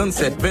dans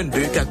 37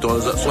 22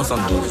 14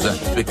 72.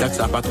 Spectacle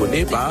ça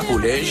patronné par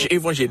Collège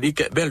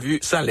évangélique Bellevue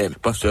Salem,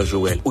 Pasteur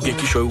Joël. Ou bien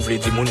qui choisit vous voulez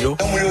dire mon yo?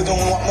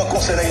 Dans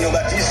concert à Union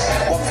Baptiste,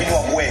 on va venir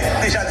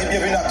déjà dit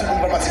bienvenue à tout le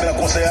monde pour participer dans le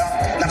concert.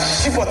 N'a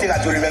supporté la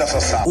Radio Lumière dans ce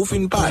sens. Ou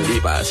fin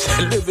parler passe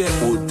le 20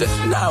 août.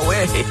 Là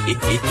ouais.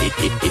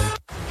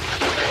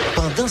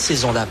 Pendant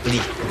saison la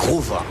pluie, gros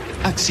vent,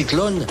 ak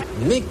cyclone,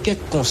 mais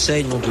quelques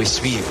conseils nous devons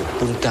suivre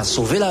pour nous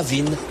sauver la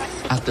vie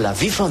avec la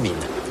vie famine.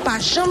 Pas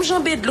jamais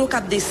jambe de l'eau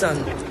cap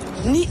descendre,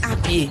 ni à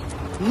pied,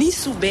 ni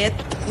sous bête,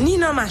 ni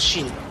dans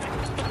machine.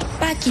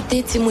 Pas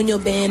quitter Timonio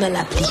ben dans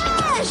la pluie.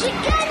 J'ai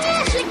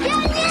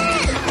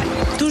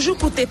gagné! Toujours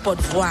côté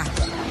porte-voix,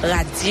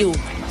 radio,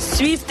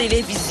 suivre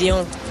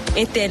télévision,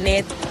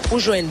 internet pour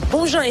joindre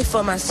bon genre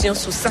d'informations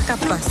sur ce qui a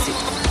passé.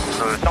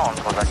 Le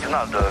Centre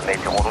national de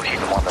météorologie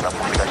demande à la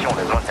population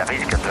des zones à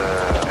risque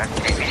de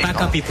rester vigilant. Pas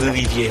camper pour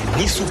rivière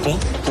ni sous pont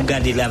pour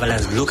garder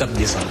l'avalanche de l'eau cap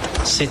descendre.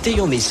 C'était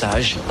un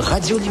message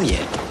Radio Lumière.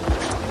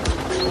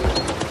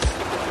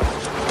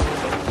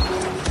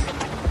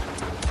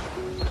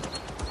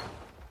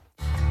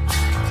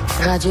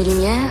 Radio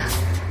Lumière,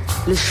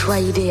 le choix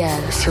idéal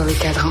sur le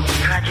cadran.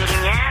 Radio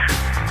Lumière,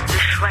 le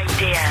choix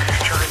idéal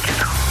sur le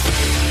cadran.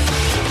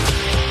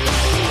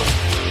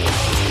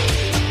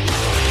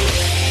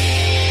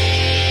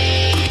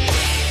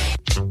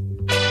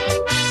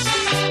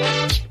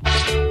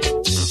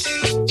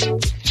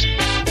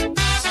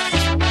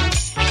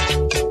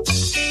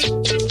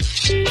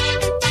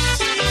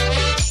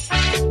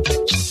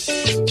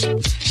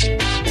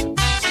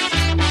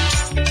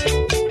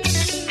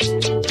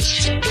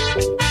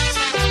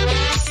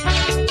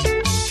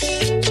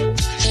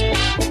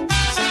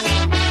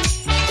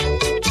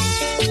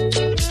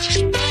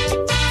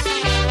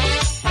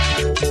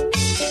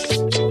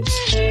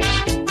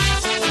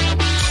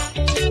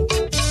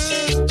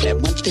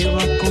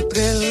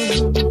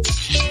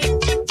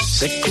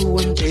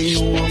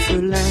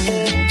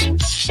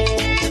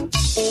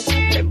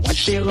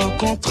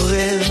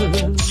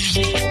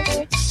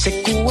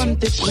 C'est quoi me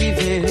t'es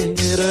privé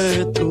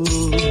de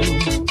tout.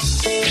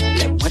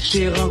 Les moi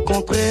t'ai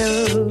rencontré,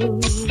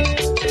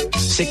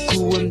 c'est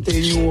quoi me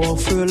t'es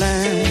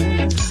orphelin.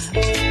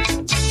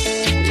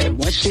 Les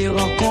moi t'ai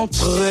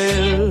rencontré,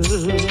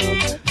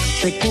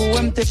 c'est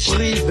quoi me t'es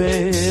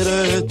privé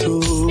de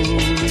tout.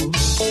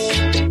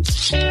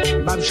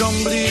 Ma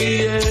jambe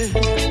brillait,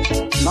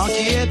 non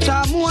qui est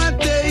à moi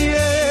payé.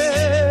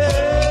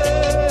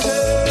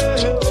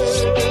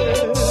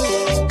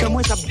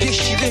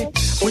 Déchiré,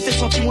 moi t'es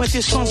senti, moi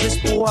t'es sans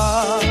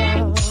espoir.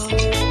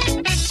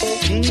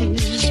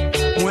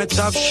 Moi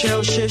t'as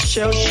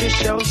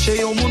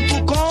cherché au monde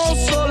pour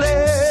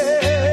consoler.